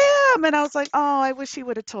was him. And I was like, oh, I wish he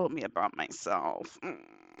would have told me about myself.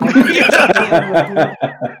 I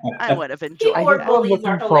would have enjoyed I think what I'm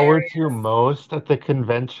looking forward to most at the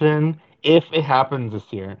convention, if it happens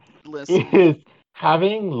this year, is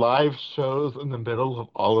having live shows in the middle of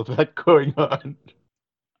all of that going on.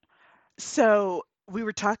 So we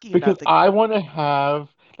were talking because I want to have,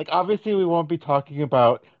 like, obviously we won't be talking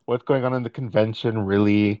about what's going on in the convention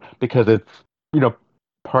really, because it's, you know,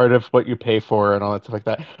 part of what you pay for and all that stuff like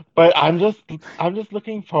that. But I'm just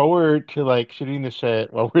looking forward to like shooting the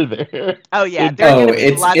shit while we're there. Oh yeah, there are gonna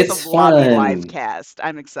be lots of lobby live cast.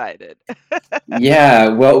 I'm excited. Yeah,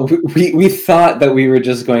 well, we thought that we were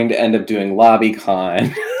just going to end up doing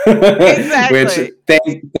LobbyCon, exactly. Which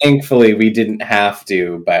thankfully we didn't have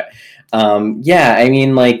to. But yeah, I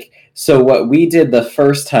mean, like, so what we did the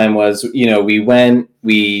first time was, you know,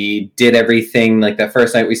 we did everything. Like the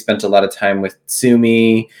first night we spent a lot of time with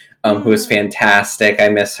Sumi, who was fantastic. I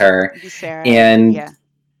miss her. Sarah. And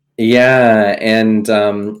and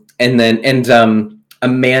then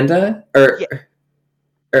Amanda or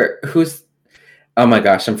who's, oh my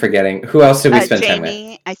gosh, I'm forgetting. Who else did we spend time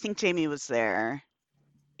with? I think Jamie was there.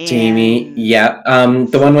 Jamie, yeah.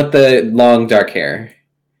 The one with the long dark hair.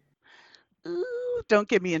 don't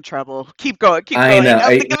get me in trouble. Keep going. I know,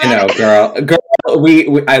 I know, girl.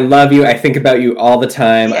 I love you. I think about you all the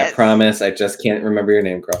time. Yes. I promise. I just can't remember your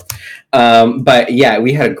name, girl. But yeah,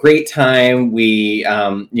 we had a great time. We,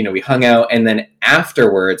 we hung out, and then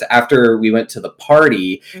afterwards, after we went to the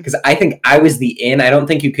party, because I think I was the in. I don't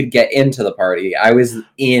think you could get into the party. I was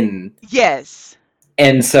in. Yes.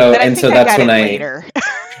 And so that's when later.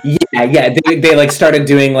 Yeah. They like started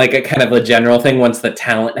doing like a kind of a general thing once the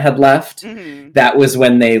talent had left. Mm-hmm. That was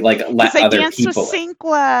when they like let other danced people. With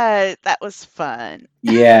Cinqua. That was fun.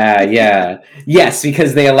 Yeah. Yes,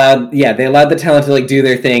 because they allowed the talent to like do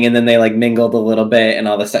their thing, and then they like mingled a little bit and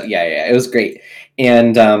all this stuff. Yeah, it was great.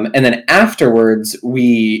 And then afterwards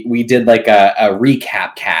we did like a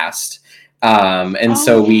recap cast.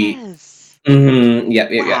 Mm-hmm.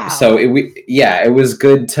 Yeah. So it was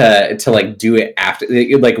good to like do it after,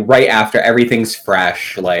 like right after everything's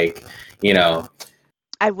fresh, like,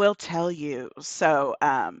 I will tell you. So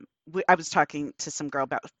I was talking to some girl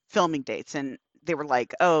about filming dates, and they were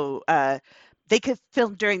like, they could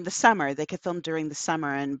film during the summer. They could film during the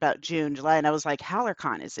summer in about June, July. And I was like,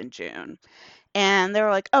 HowlerCon is in June. And they were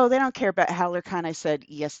like, oh, they don't care about HowlerCon. I said,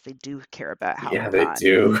 yes, they do care about HowlerCon. Yeah, they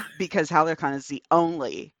do. Because HowlerCon is the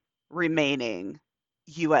only remaining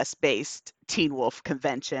US-based Teen Wolf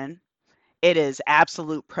convention. It is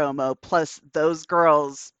absolute promo. Plus those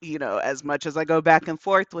girls, as much as I go back and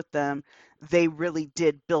forth with them, they really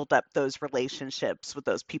did build up those relationships with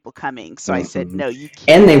those people coming. So I said, no, you can't.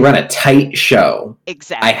 And they run a tight show.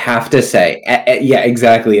 Exactly. I have to say, yeah,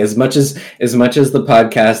 exactly. As much as the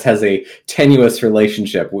podcast has a tenuous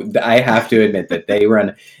relationship, I have to admit that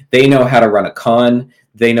they know how to run a con.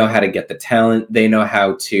 They know how to get the talent. They know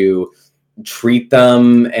how to treat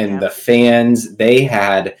them and the fans.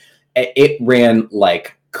 It ran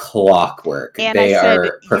like clockwork. And they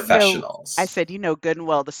are professionals. I said, good and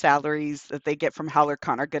well, the salaries that they get from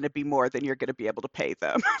HowlerCon are going to be more than you're going to be able to pay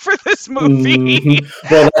them for this movie. Mm-hmm.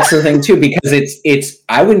 Well, that's the thing too, because it's.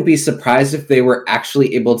 I wouldn't be surprised if they were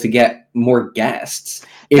actually able to get more guests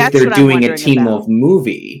if they're doing a Teen Wolf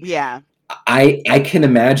movie. Yeah, I can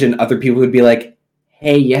imagine other people would be like,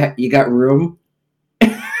 hey, yeah, you got room?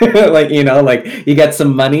 like, like you got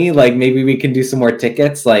some money, like maybe we can do some more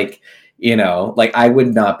tickets. Like, like I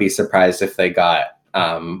would not be surprised if they got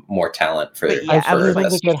more talent for this. I was able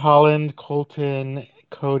to get Holland, Colton,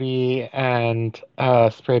 Cody, and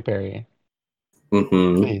Sprayberry.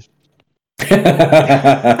 Mm-hmm. Please.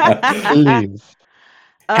 Please.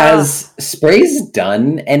 Has Sprays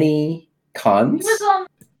done any cons?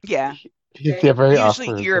 Yeah. He's very usually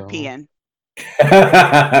awkward, European.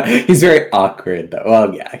 He's very awkward though.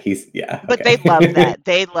 Well, yeah. But they love that.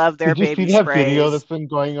 They love their baby sprays. Did you see that video that's been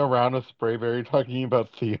going around of Sprayberry talking about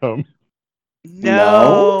Theum?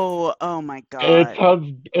 No. Oh my god.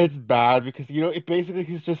 It's bad because it basically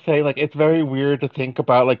he's just saying like it's very weird to think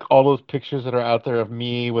about like all those pictures that are out there of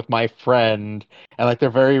me with my friend and like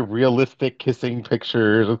they're very realistic kissing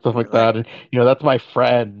pictures and stuff like that, and that's my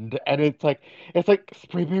friend, and it's like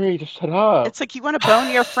Sprayberry, just shut up. It's like you want to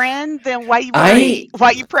bone your friend, then why you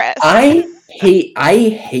press? I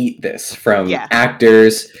hate this from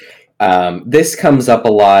actors. This comes up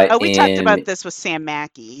a lot. Oh, we talked about this with Sam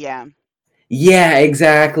Mackey. Yeah. Yeah,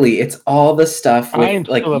 exactly. It's all the stuff with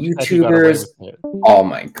like YouTubers. Oh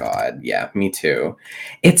my god, yeah, me too.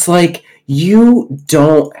 It's like you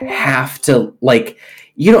don't have to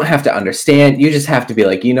understand. You just have to be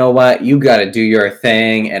like, you know what? You got to do your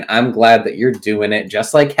thing, and I'm glad that you're doing it.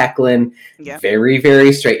 Just like Hecklin, very,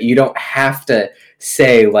 very straight. You don't have to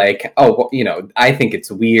say like, oh, well, I think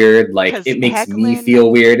it's weird. Like it makes me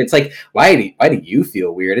feel weird. It's like, why do you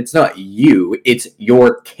feel weird? It's not you. It's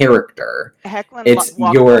your character. Hecklin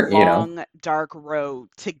walked a long, dark road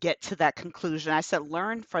to get to that conclusion. I said,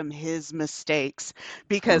 learn from his mistakes,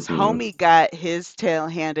 because homie got his tail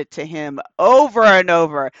handed to him over and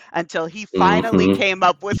over until he finally came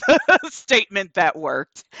up with a statement that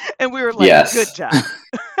worked. And we were like, good job.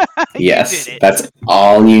 Yes, that's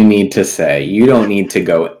all you need to say. You don't need to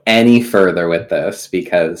go any further with this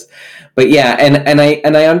but yeah, and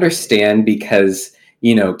I understand because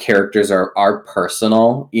characters are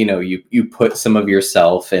personal. You put some of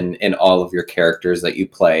yourself in all of your characters that you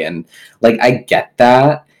play, and like I get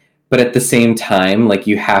that, but at the same time, like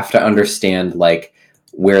you have to understand like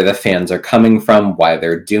where the fans are coming from, why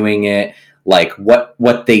they're doing it, like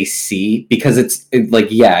what they see, because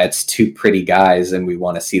it's two pretty guys and we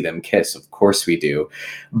want to see them kiss, of course we do,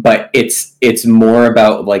 but it's more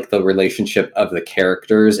about like the relationship of the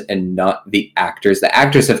characters and not the actors. The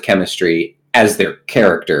actors have chemistry as their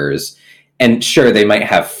characters, and sure, they might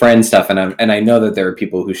have friend stuff, and I know that there are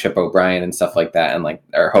people who ship O'Brien and stuff like that, and like,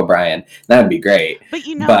 or O'Brien, that'd be great.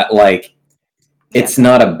 But like, it's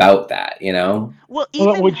not about that, you know. Well,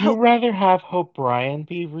 even would you rather have Hope Bryan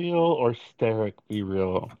be real or Steric be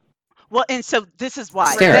real? Well, and so this is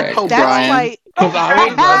why. Steric. Hope That's Bryan. why. Because I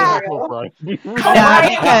would rather have Hope Bryan be real.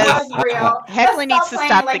 Because Hecla needs to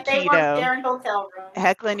stop the keto.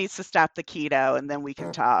 Hecla needs to stop the keto, and then we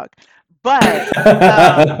can talk. But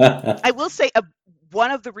I will say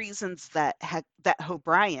one of the reasons that Hope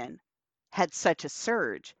Bryan had such a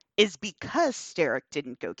surge is because Steric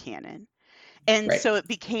didn't go canon. And so it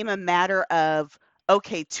became a matter of,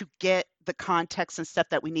 okay, to get the context and stuff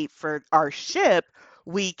that we need for our ship,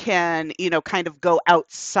 we can, kind of go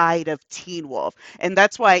outside of Teen Wolf. And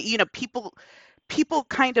that's why, people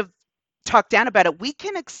kind of talk down about it. We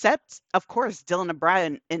can accept, of course, Dylan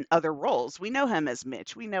O'Brien in other roles. We know him as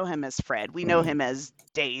Mitch. We know him as Fred. We know him as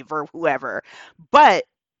Dave or whoever. But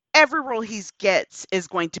every role he gets is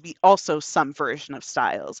going to be also some version of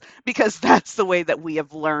Stiles, because that's the way that we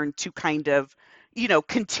have learned to kind of,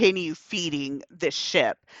 continue feeding this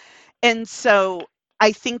ship. And so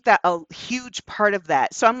I think that a huge part of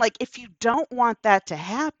that. So I'm like, if you don't want that to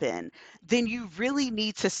happen, then you really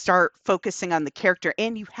need to start focusing on the character,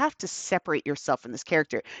 and you have to separate yourself from this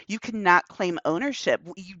character. You cannot claim ownership.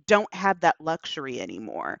 You don't have that luxury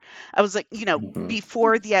anymore. I was like,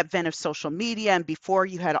 before the advent of social media and before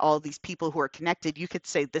you had all these people who are connected, you could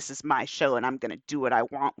say, this is my show and I'm going to do what I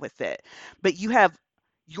want with it. But you have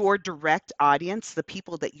your direct audience, the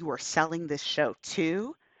people that you are selling this show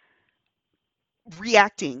to,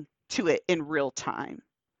 reacting to it in real time.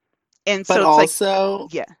 And so it's also,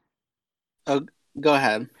 yeah. Oh, go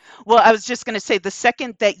ahead. Well, I was just going to say, the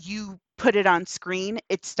second that you put it on screen,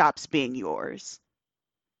 it stops being yours.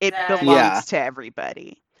 It belongs to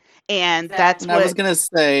everybody. And that's what I was going to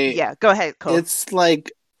say. Yeah, go ahead, Cole. It's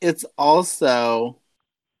like, it's also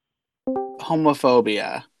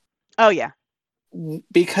homophobia. Oh, yeah.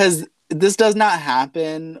 Because this does not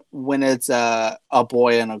happen when it's a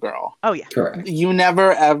boy and a girl. Oh, yeah. Correct. You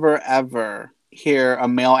never, ever, ever hear a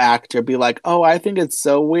male actor be like, oh, I think it's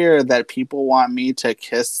so weird that people want me to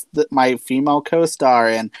kiss my female co-star,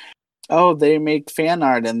 and oh, they make fan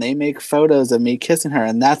art and they make photos of me kissing her,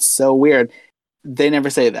 and that's so weird. They never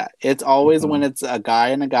say that. It's always when it's a guy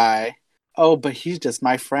and a guy, oh, but he's just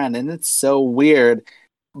my friend, and it's so weird.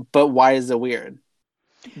 But why is it weird?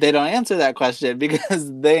 They don't answer that question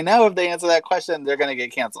because they know if they answer that question, they're going to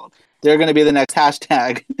get canceled. They're going to be the next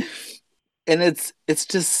hashtag. And it's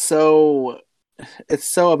just so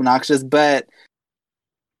obnoxious. But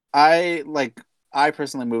I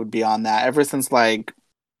personally moved beyond that. Ever since like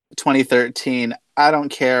 2013, I don't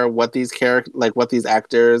care what these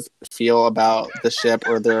actors feel about the ship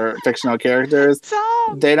or their fictional characters.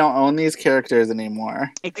 They don't own these characters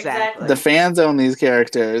anymore. Exactly. The fans own these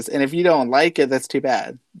characters, and if you don't like it, that's too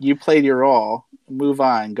bad. You played your role. Move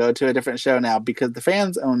on. Go to a different show now, because the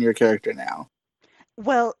fans own your character now.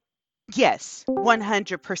 Well, yes,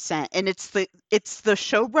 100%. And it's the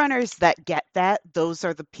showrunners that get that. Those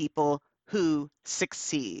are the people who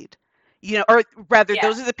succeed. Or rather,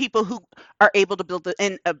 those are the people who are able to build it.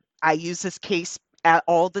 And I use this case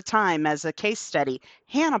all the time as a case study.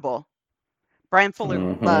 Hannibal. Bryan Fuller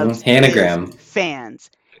loves Hanagram his fans.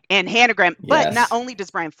 And Hanagram, but not only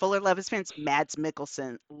does Bryan Fuller love his fans, Mads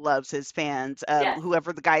Mikkelsen loves his fans.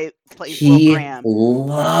 Whoever the guy plays, Will Graham,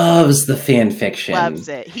 loves the fan fiction. Loves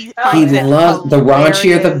it. He loves the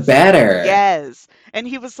raunchier the better. Yes. And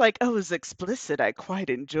he was like, oh, it was explicit. I quite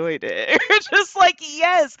enjoyed it. Just like,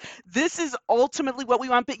 yes, this is ultimately what we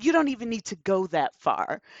want, but you don't even need to go that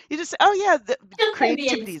far. You just say, oh, yeah, the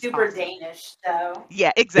creativity is super awesome. Danish, though.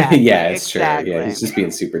 Yeah, exactly. Yeah, it's true. Yeah, he's just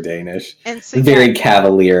being super Danish. And so, very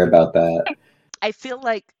cavalier about that. I feel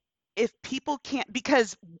like if people can't,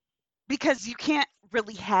 because you can't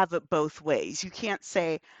really have it both ways. You can't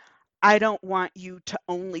say, I don't want you to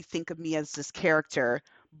only think of me as this character,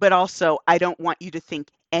 but also I don't want you to think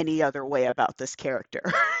any other way about this character.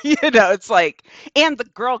 It's like, and the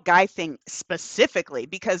girl guy thing specifically,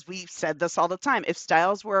 because we've said this all the time. If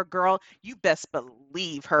Stiles were a girl, you best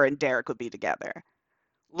believe her and Derek would be together.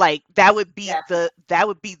 Like that would be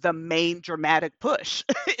the main dramatic push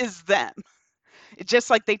is them. Just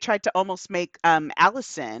like they tried to almost make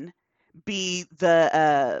Allison be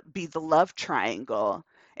the love triangle.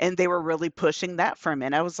 And they were really pushing that for me.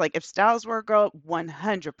 And I was like, if Stiles were a girl,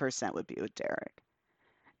 100% would be with Derek.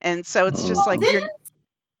 And so it's just like you're.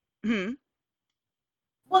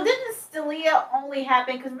 Well, didn't Stelia only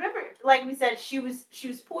happen? Because remember, like we said, she was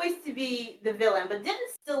poised to be the villain, but didn't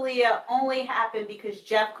Stelia only happen because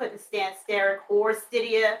Jeff couldn't stand Steric or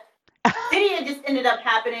Stydia? Stydia just ended up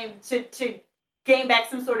happening to gain back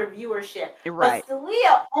some sort of viewership. Right. But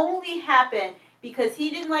Stylia only happened because he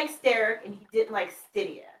didn't like Sterek and he didn't like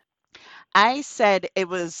Stydia. I said it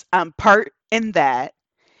was part in that,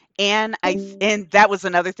 and that was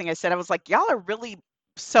another thing I said. I was like, y'all are really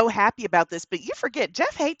so happy about this, but you forget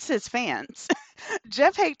Jeff hates his fans.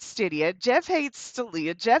 Jeff hates Stydia. Jeff hates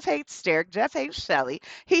Stylia. Jeff hates Sterek. Jeff hates Shelley.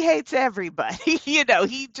 He hates everybody.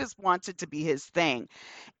 He just wants it to be his thing.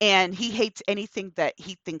 And he hates anything that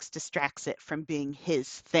he thinks distracts it from being his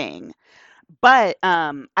thing. But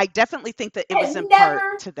I definitely think that it was in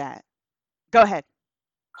part to that. Go ahead.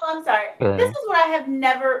 Oh, I'm sorry. This is what I have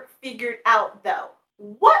never figured out, though.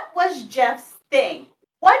 What was Jeff's thing?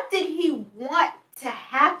 What did he want to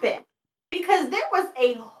happen? Because there was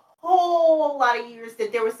a whole lot of years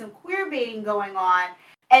that there was some queer baiting going on.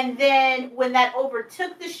 And then when that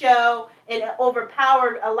overtook the show, it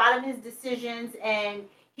overpowered a lot of his decisions and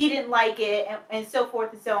he didn't like it and so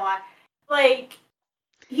forth and so on. Like,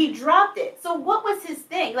 he dropped it. So what was his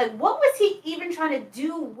thing? Like, what was he even trying to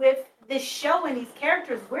do with this show and these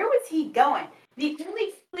characters? Where was he going? The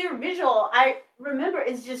only clear visual I remember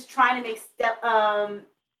is just trying to make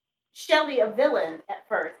Shelley a villain at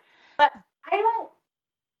first. But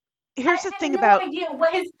Here's the thing about... I have no idea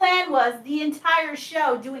what his plan was the entire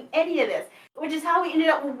show doing any of this, which is how we ended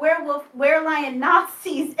up with Werewolf, Werelion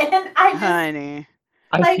Nazis. And Honey.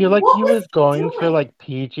 I feel like he was going for like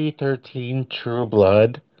PG-13 True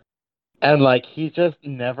Blood, and like he just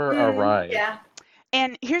never arrived. Yeah.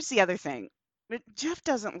 And here's the other thing. Jeff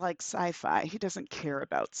doesn't like sci-fi. He doesn't care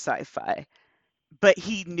about sci-fi. But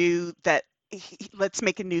he knew that let's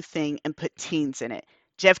make a new thing and put teens in it.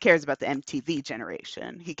 Jeff cares about the MTV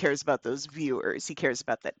generation. He cares about those viewers. He cares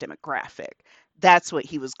about that demographic. That's what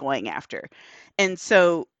he was going after. And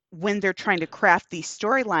so when they're trying to craft these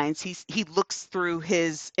storylines, he looks through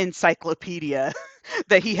his encyclopedia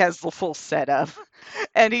that he has the full set of,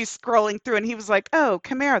 and he's scrolling through and he was like, oh,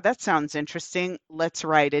 Chimera, that sounds interesting. Let's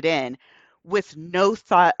write it in, with no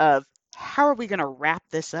thought of how are we going to wrap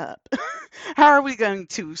this up? How are we going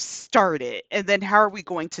to start it? And then how are we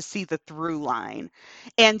going to see the through line?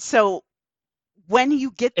 And so when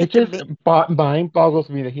you get the... It just mind boggles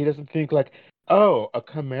me that he doesn't think like, oh, a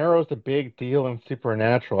Chimero's a big deal in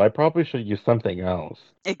Supernatural. I probably should use something else.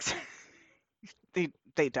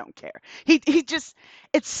 They don't care. He just,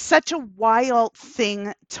 it's such a wild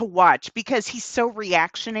thing to watch because he's so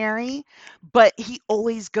reactionary, but he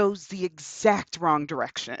always goes the exact wrong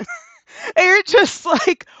direction. And you're just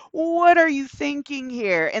like, what are you thinking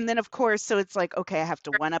here? And then, of course, so it's like, okay, I have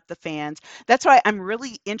to one up the fans. That's why I'm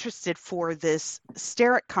really interested for this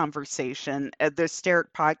Sterek conversation, the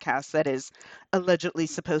Sterek podcast that is allegedly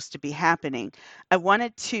supposed to be happening. I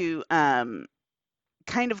wanted to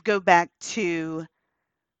kind of go back to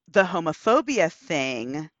the homophobia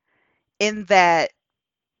thing, in that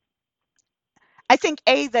I think,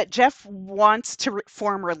 that Jeff wants to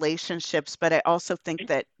form relationships, but I also think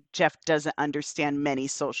that Jeff doesn't understand many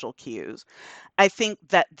social cues. I think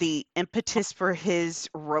that the impetus for his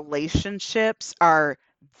relationships are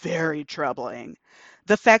very troubling.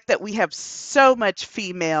 The fact that we have so much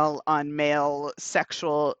female on male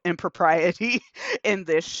sexual impropriety in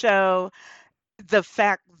this show, the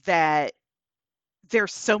fact that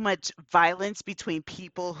there's so much violence between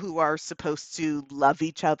people who are supposed to love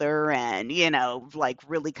each other and, like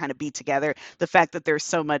really kind of be together. The fact that there's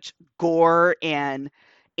so much gore and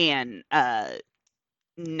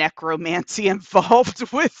necromancy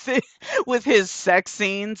involved with his sex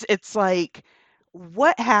scenes. It's like,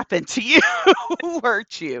 what happened to you? Who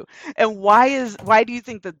hurt you? And why do you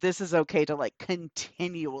think that this is okay to like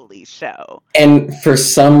continually show? And for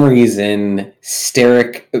some reason,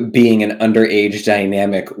 Sterek being an underage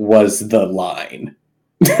dynamic was the line.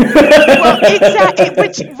 Well,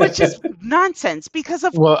 exactly, which is nonsense, because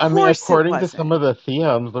of course, I mean, according to some of the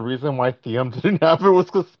Theums, the reason why Theum didn't have it was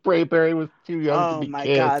because Sprayberry was too young to be kissed.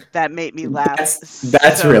 Oh my god, that made me laugh.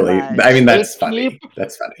 That's so really much. I mean, that's funny.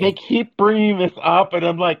 That's funny. They keep bringing this up, and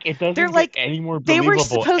I'm like, it doesn't get any more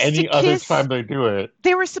believable any other time they do it.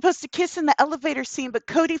 They were supposed to kiss in the elevator scene, but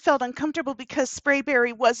Cody felt uncomfortable because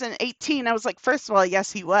Sprayberry wasn't 18. I was like, first of all,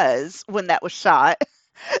 yes, he was when that was shot.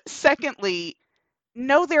 Secondly,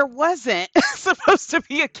 no, there wasn't supposed to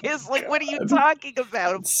be a kiss. Like, what are you talking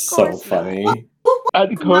about? Of course so funny.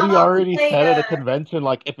 And Cody already said at a convention,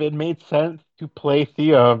 like, if it made sense to play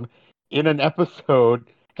Theum in an episode,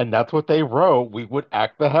 and that's what they wrote, we would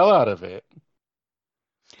act the hell out of it.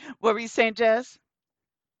 What were you saying, Jess?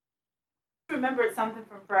 I remembered something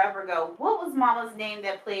from forever ago. What was Mama's name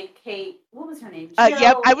that played Kate? What was her name?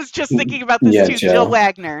 Yep, I was just thinking about this too. Jill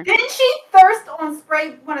Wagner. Didn't she thirst on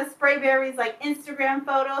one of Sprayberry's like Instagram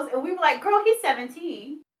photos, and we were like, "Girl, he's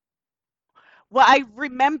 17." Well, I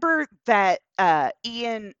remember that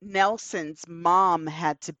Ian Nelson's mom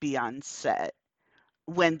had to be on set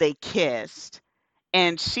when they kissed,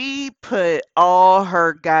 and she put all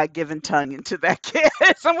her God-given tongue into that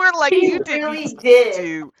kiss, and we're like, He you didn't really did.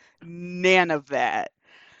 do none of that.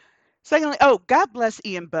 Secondly, God bless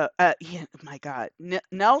Ian, my God,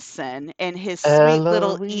 Nelson and his sweet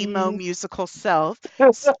little emo Eloise. musical self.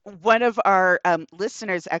 One of our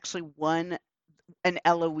listeners actually won an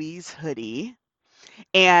Eloise hoodie,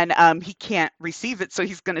 and he can't receive it, so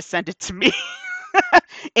he's going to send it to me.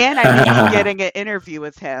 And I may be getting an interview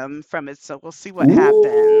with him from it, so we'll see what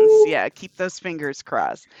happens. Yeah, keep those fingers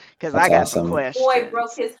crossed, because I got some questions. Boy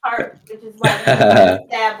broke his heart, which is why he's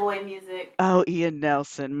sad boy music. Oh, Ian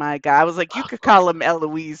Nelson, my God! I was like, you could call him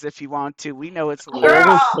Eloise if you want to. We know it's I was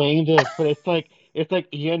Louis. saying this, but it's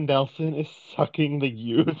like Ian Nelson is sucking the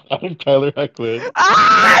youth out of Tyler Hoechlin.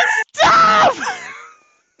 Stop!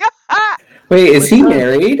 Wait, is he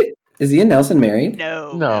married? Is Ian Nelson married?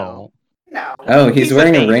 No. Oh, he's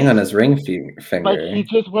wearing a ring on his ring finger. Like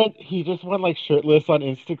he just went like shirtless on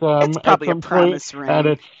Instagram. It's probably at some a promise point, ring. and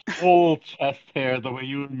it's full chest hair, the way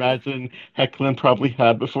you imagine Hoechlin probably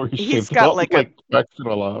had before he He's shaved got all, like cracks it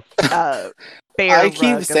all off. I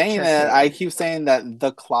keep saying that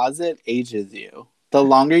the closet ages you. The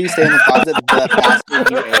longer you stay in the closet, the faster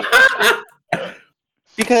you age.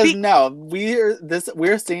 Because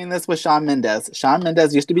we're seeing this with Shawn Mendes. Shawn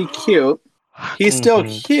Mendes used to be cute. He's still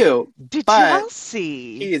cute. Did but y'all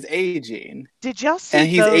see? He is aging. Did y'all see? And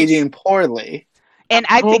he's aging poorly. And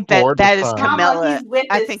I think that is Camilla. Mama,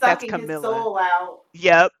 I think that's Camilla. His Camilla. soul out.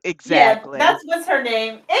 Yep, exactly. Yeah, what's her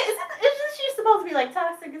name? Isn't she supposed to be like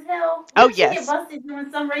toxic as hell? Didn't she get busted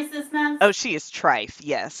doing some racist mess? Oh, she is trife.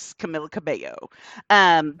 Yes, Camila Cabello.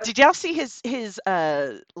 Did y'all see his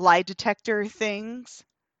lie detector things?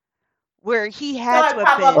 Where he had to have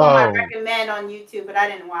pop been. Up on my recommend on YouTube, but I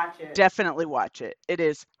didn't watch it. Definitely watch it. It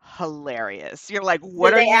is hilarious. You're like,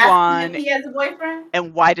 what are you on? He has a boyfriend?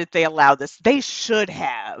 And why did they allow this? They should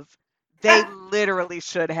have. They literally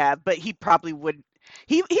should have, but he probably wouldn't.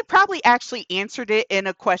 He probably actually answered it in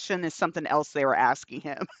a question as something else they were asking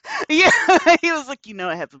him. Yeah, he was like,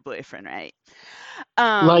 I have a boyfriend, right?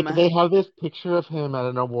 Like they have this picture of him at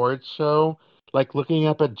an awards show, like looking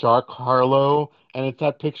up at Jack Harlow, and it's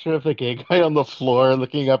that picture of the gay guy on the floor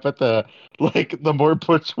looking up at the more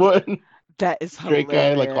butch one. That is straight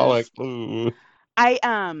hilarious. guy, all like, ooh.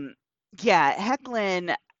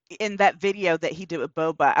 Hoechlin, in that video that he did with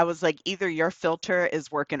Boba, I was like, either your filter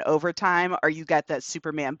is working overtime or you got that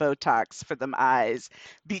Superman Botox for them eyes,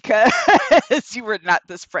 because you were not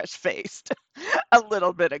this fresh faced a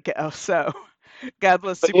little bit ago. So God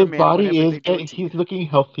bless Superman. His body he's looking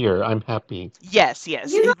healthier. I'm happy. Yes. He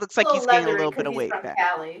looks like he's gained a little bit of weight back.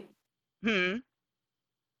 Cali. Hoechlin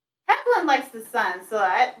likes the sun, so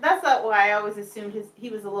that's not why I always assumed he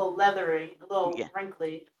was a little leathery, a little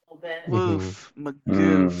wrinkly, a little bit. Woof,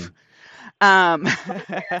 magoof. As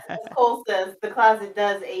Cole says, the closet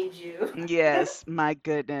does age you. Yes, my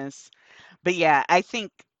goodness. But yeah, I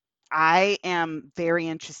think I am very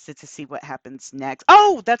interested to see what happens next.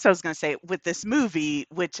 Oh, that's what I was going to say with this movie,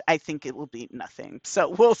 which I think it will be nothing. So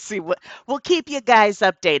we'll see we'll keep you guys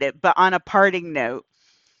updated. But on a parting note,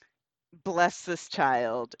 bless this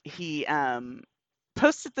child. He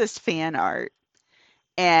posted this fan art,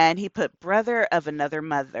 and he put brother of another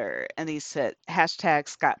mother, and he said hashtag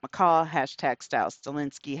Scott McCall, hashtag Styles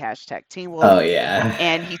Stilinski, hashtag Teen Wolf. Oh yeah.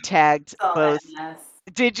 And he tagged both.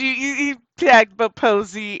 Did you tagged both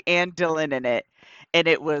Posey and Dylan in it, and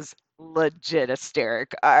it was legit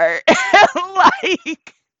hysteric art.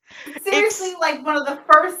 Like seriously, like one of the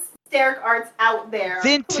first hysteric arts out there.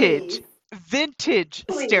 Vintage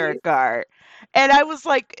hysteric art. And I was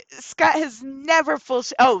like, Scott has never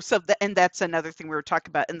and that's another thing we were talking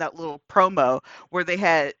about in that little promo where they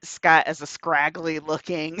had Scott as a scraggly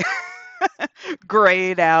looking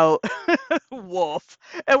grayed out wolf,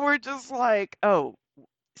 and we're just like, oh,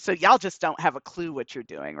 so y'all just don't have a clue what you're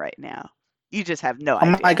doing right now. You just have no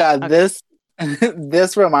idea. Oh my God, this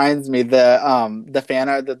reminds me the fan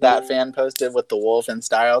art that fan posted with the wolf and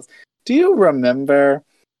Styles. Do you remember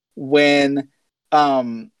when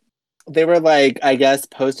they were like, I guess,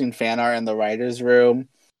 posting fan art in the writer's room,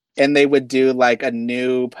 and they would do like a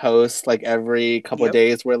new post like every couple of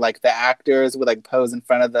days where like the actors would like pose in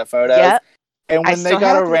front of the photos. Yep. And when they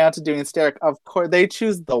got around to doing hysteric, of course they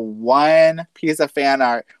choose the one piece of fan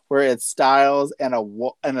art where it's Styles and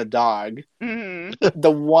a dog. Mm-hmm.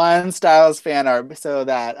 The one Styles fan art, so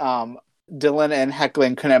that Dylan and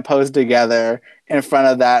Hecklin couldn't pose together in front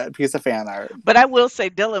of that piece of fan art. But I will say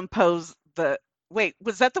Dylan posed wait,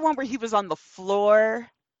 was that the one where he was on the floor?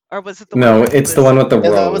 Or was it the one where it's the one with the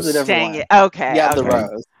rose. That was a different Dang one. it. Okay. Yeah, okay. the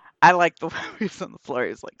rose. I like the one where he was on the floor.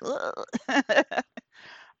 He's like, ugh.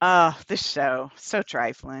 Oh, this show. So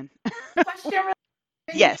trifling. Question.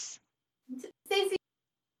 Yes. Stacey.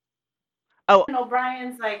 Oh.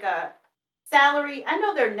 O'Brien's like a salary. I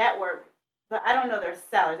know their network, but I don't know their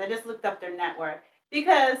salaries. I just looked up their network.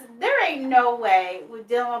 Because there ain't no way with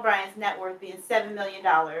Dylan O'Brien's net worth being $7 million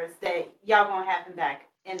that y'all gonna have him back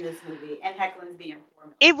in this movie and Hecklin's being $4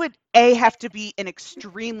 million. It would have to be an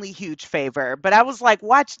extremely huge favor, but I was like,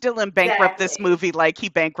 watch Dylan bankrupt this movie like he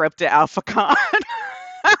bankrupted Alpha Con.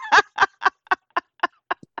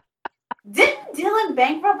 Didn't Dylan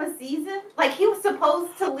bankrupt a season? Like he was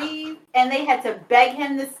supposed to leave and they had to beg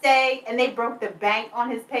him to stay and they broke the bank on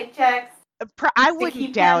his paychecks. I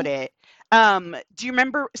wouldn't doubt it. Do you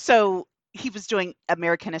remember? So he was doing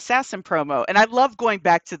American Assassin promo, and I love going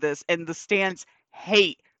back to this, and the stands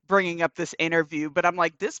hate bringing up this interview, but I'm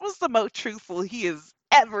like, this was the most truthful he has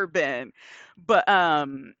ever been. But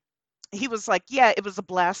he was like, yeah, it was a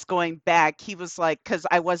blast going back. He was like, because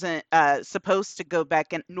I wasn't supposed to go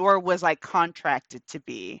back, and nor was I contracted to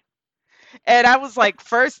be. And I was like,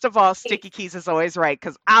 first of all, Sticky Keys is always right,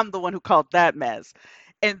 because I'm the one who called that mess.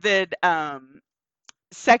 And then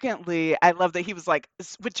secondly, I love that he was like,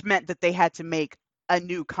 which meant that they had to make a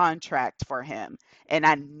new contract for him. And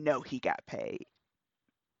I know he got paid.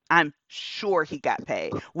 I'm sure he got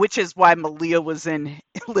paid, which is why Malia was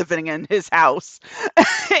living in his house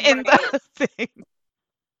in the thing.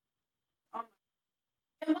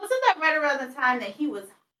 And wasn't that right around the time that he was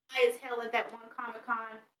high as hell at that one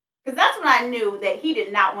Comic-Con? Because that's when I knew that he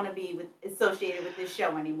did not want to be associated with this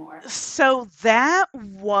show anymore. So that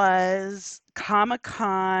was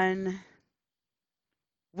Comic-Con.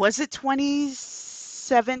 Was it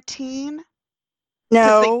 2017?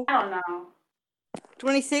 No. I don't know.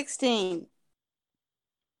 2016.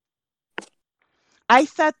 I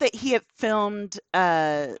thought that he had filmed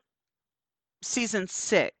season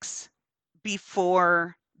 6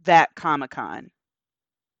 before that Comic-Con.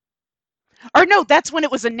 Or no, that's when it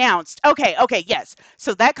was announced. Okay, yes.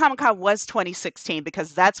 So that Comic-Con was 2016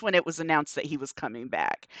 because that's when it was announced that he was coming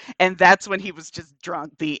back. And that's when he was just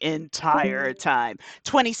drunk the entire time.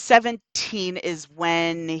 2017 is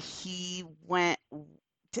when he went...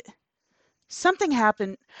 Something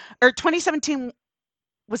happened. Or 2017,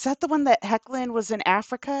 was that the one that Hecklin was in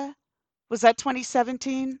Africa? Was that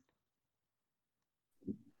 2017?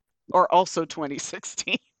 Or also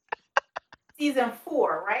 2016? Season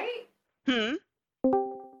 4, right? When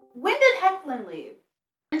did Hecklin leave?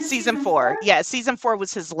 Season 4. Yeah, season 4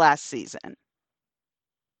 was his last season.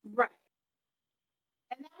 Right.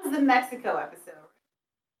 And that was the Mexico episode.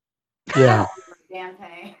 Yeah. Damn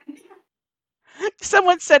thing.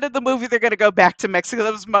 Someone said in the movie they're going to go back to Mexico.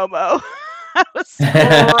 That was Momo. I was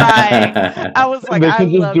crying. I was like, they can I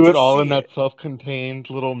just love do it to all see in that self-contained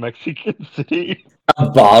little Mexican city. A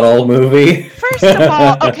bottle movie. First of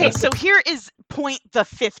all, okay, so here is point the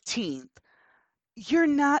 15th. You're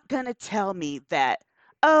not going to tell me that,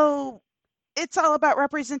 oh, it's all about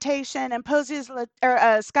representation and Posey is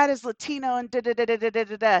Scott is Latino and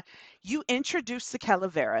da-da-da-da-da-da-da. You introduce the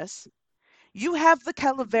Calaveras. You have the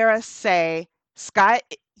Calaveras say, Scott,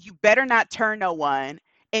 you better not turn no one.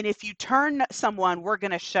 And if you turn someone, we're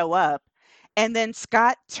going to show up. And then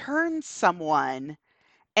Scott turns someone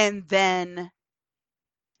and then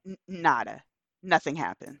nada. Nothing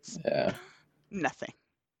happens. Yeah. Nothing.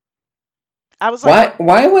 I was like,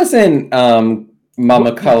 why wasn't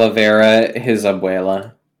Mama Calavera his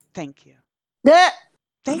abuela? Thank you. Yeah.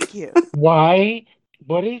 Thank you. Why?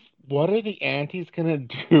 What are the aunties gonna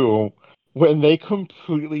do when they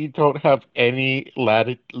completely don't have any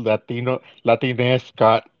Latina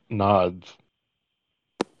Scott nods?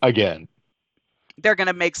 Again. They're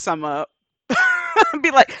gonna make some up.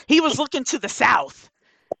 Be like, he was looking to the south,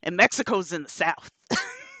 and Mexico's in the south.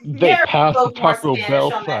 They passed the Taco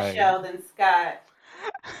Bell on that sign. show than Scott.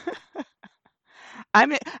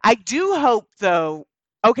 I do hope though.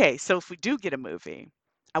 Okay, so if we do get a movie,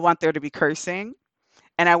 I want there to be cursing,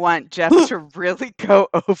 and I want Jeff to really go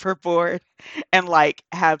overboard and like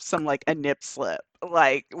have some like a nip slip.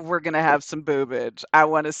 Like we're gonna have some boobage. I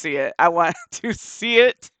want to see it. I want to see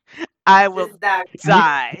it. I will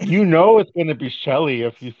die. You know it's gonna be Shelly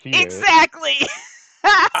if you see it. Exactly.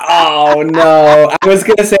 Oh no! I was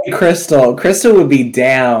gonna say Crystal. Crystal would be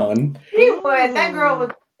down. She would. That girl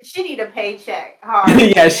would. She need a paycheck. Hard.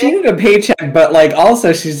 Yeah, she need a paycheck, but like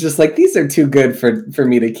also she's just like, these are too good for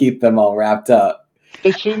me to keep them all wrapped up.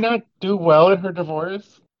 Did she not do well in her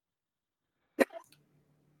divorce?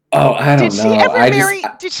 Oh, I don't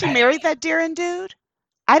know. Did she marry that Darren dude?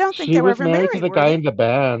 I don't think She they were was ever married to married, the were guy they? in the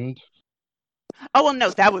band. Oh well, no,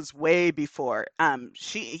 that was way before. And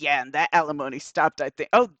that alimony stopped. I think.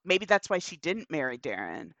 Oh, maybe that's why she didn't marry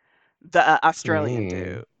Darren, the Australian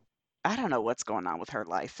dude. I don't know what's going on with her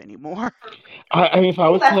life anymore. I mean, if I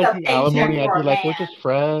He was left a collecting paycheck alimony, I'd for be a like, we're man. just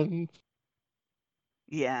friends.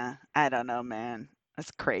 Yeah, I don't know, man.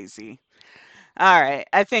 That's crazy. All right,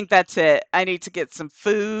 I think that's it. I need to get some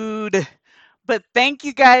food. But thank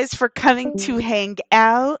you guys for coming to hang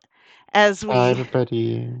out as Hi, we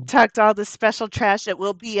everybody. talked all the special trash. It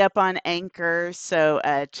will be up on Anchor, so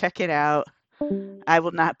check it out. I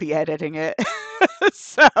will not be editing it.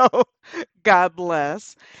 So God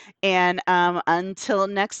bless. And until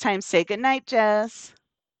next time, say goodnight, Jess.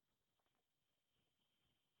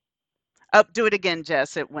 Oh, do it again,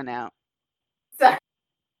 Jess. It went out. Sorry.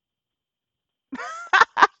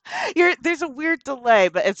 There's a weird delay,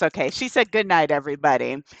 but it's okay. She said good night,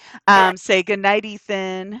 everybody. Say good night,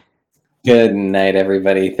 Ethan. Good night,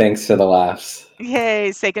 everybody. Thanks for the laughs.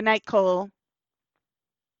 Yay. Say good night, Cole.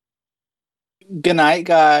 Good night,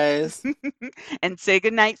 guys. And say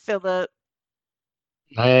good night, Philip.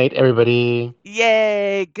 Night, everybody.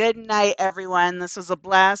 Yay. Good night, everyone. This was a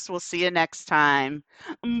blast. We'll see you next time.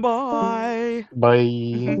 Bye.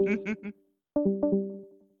 Bye.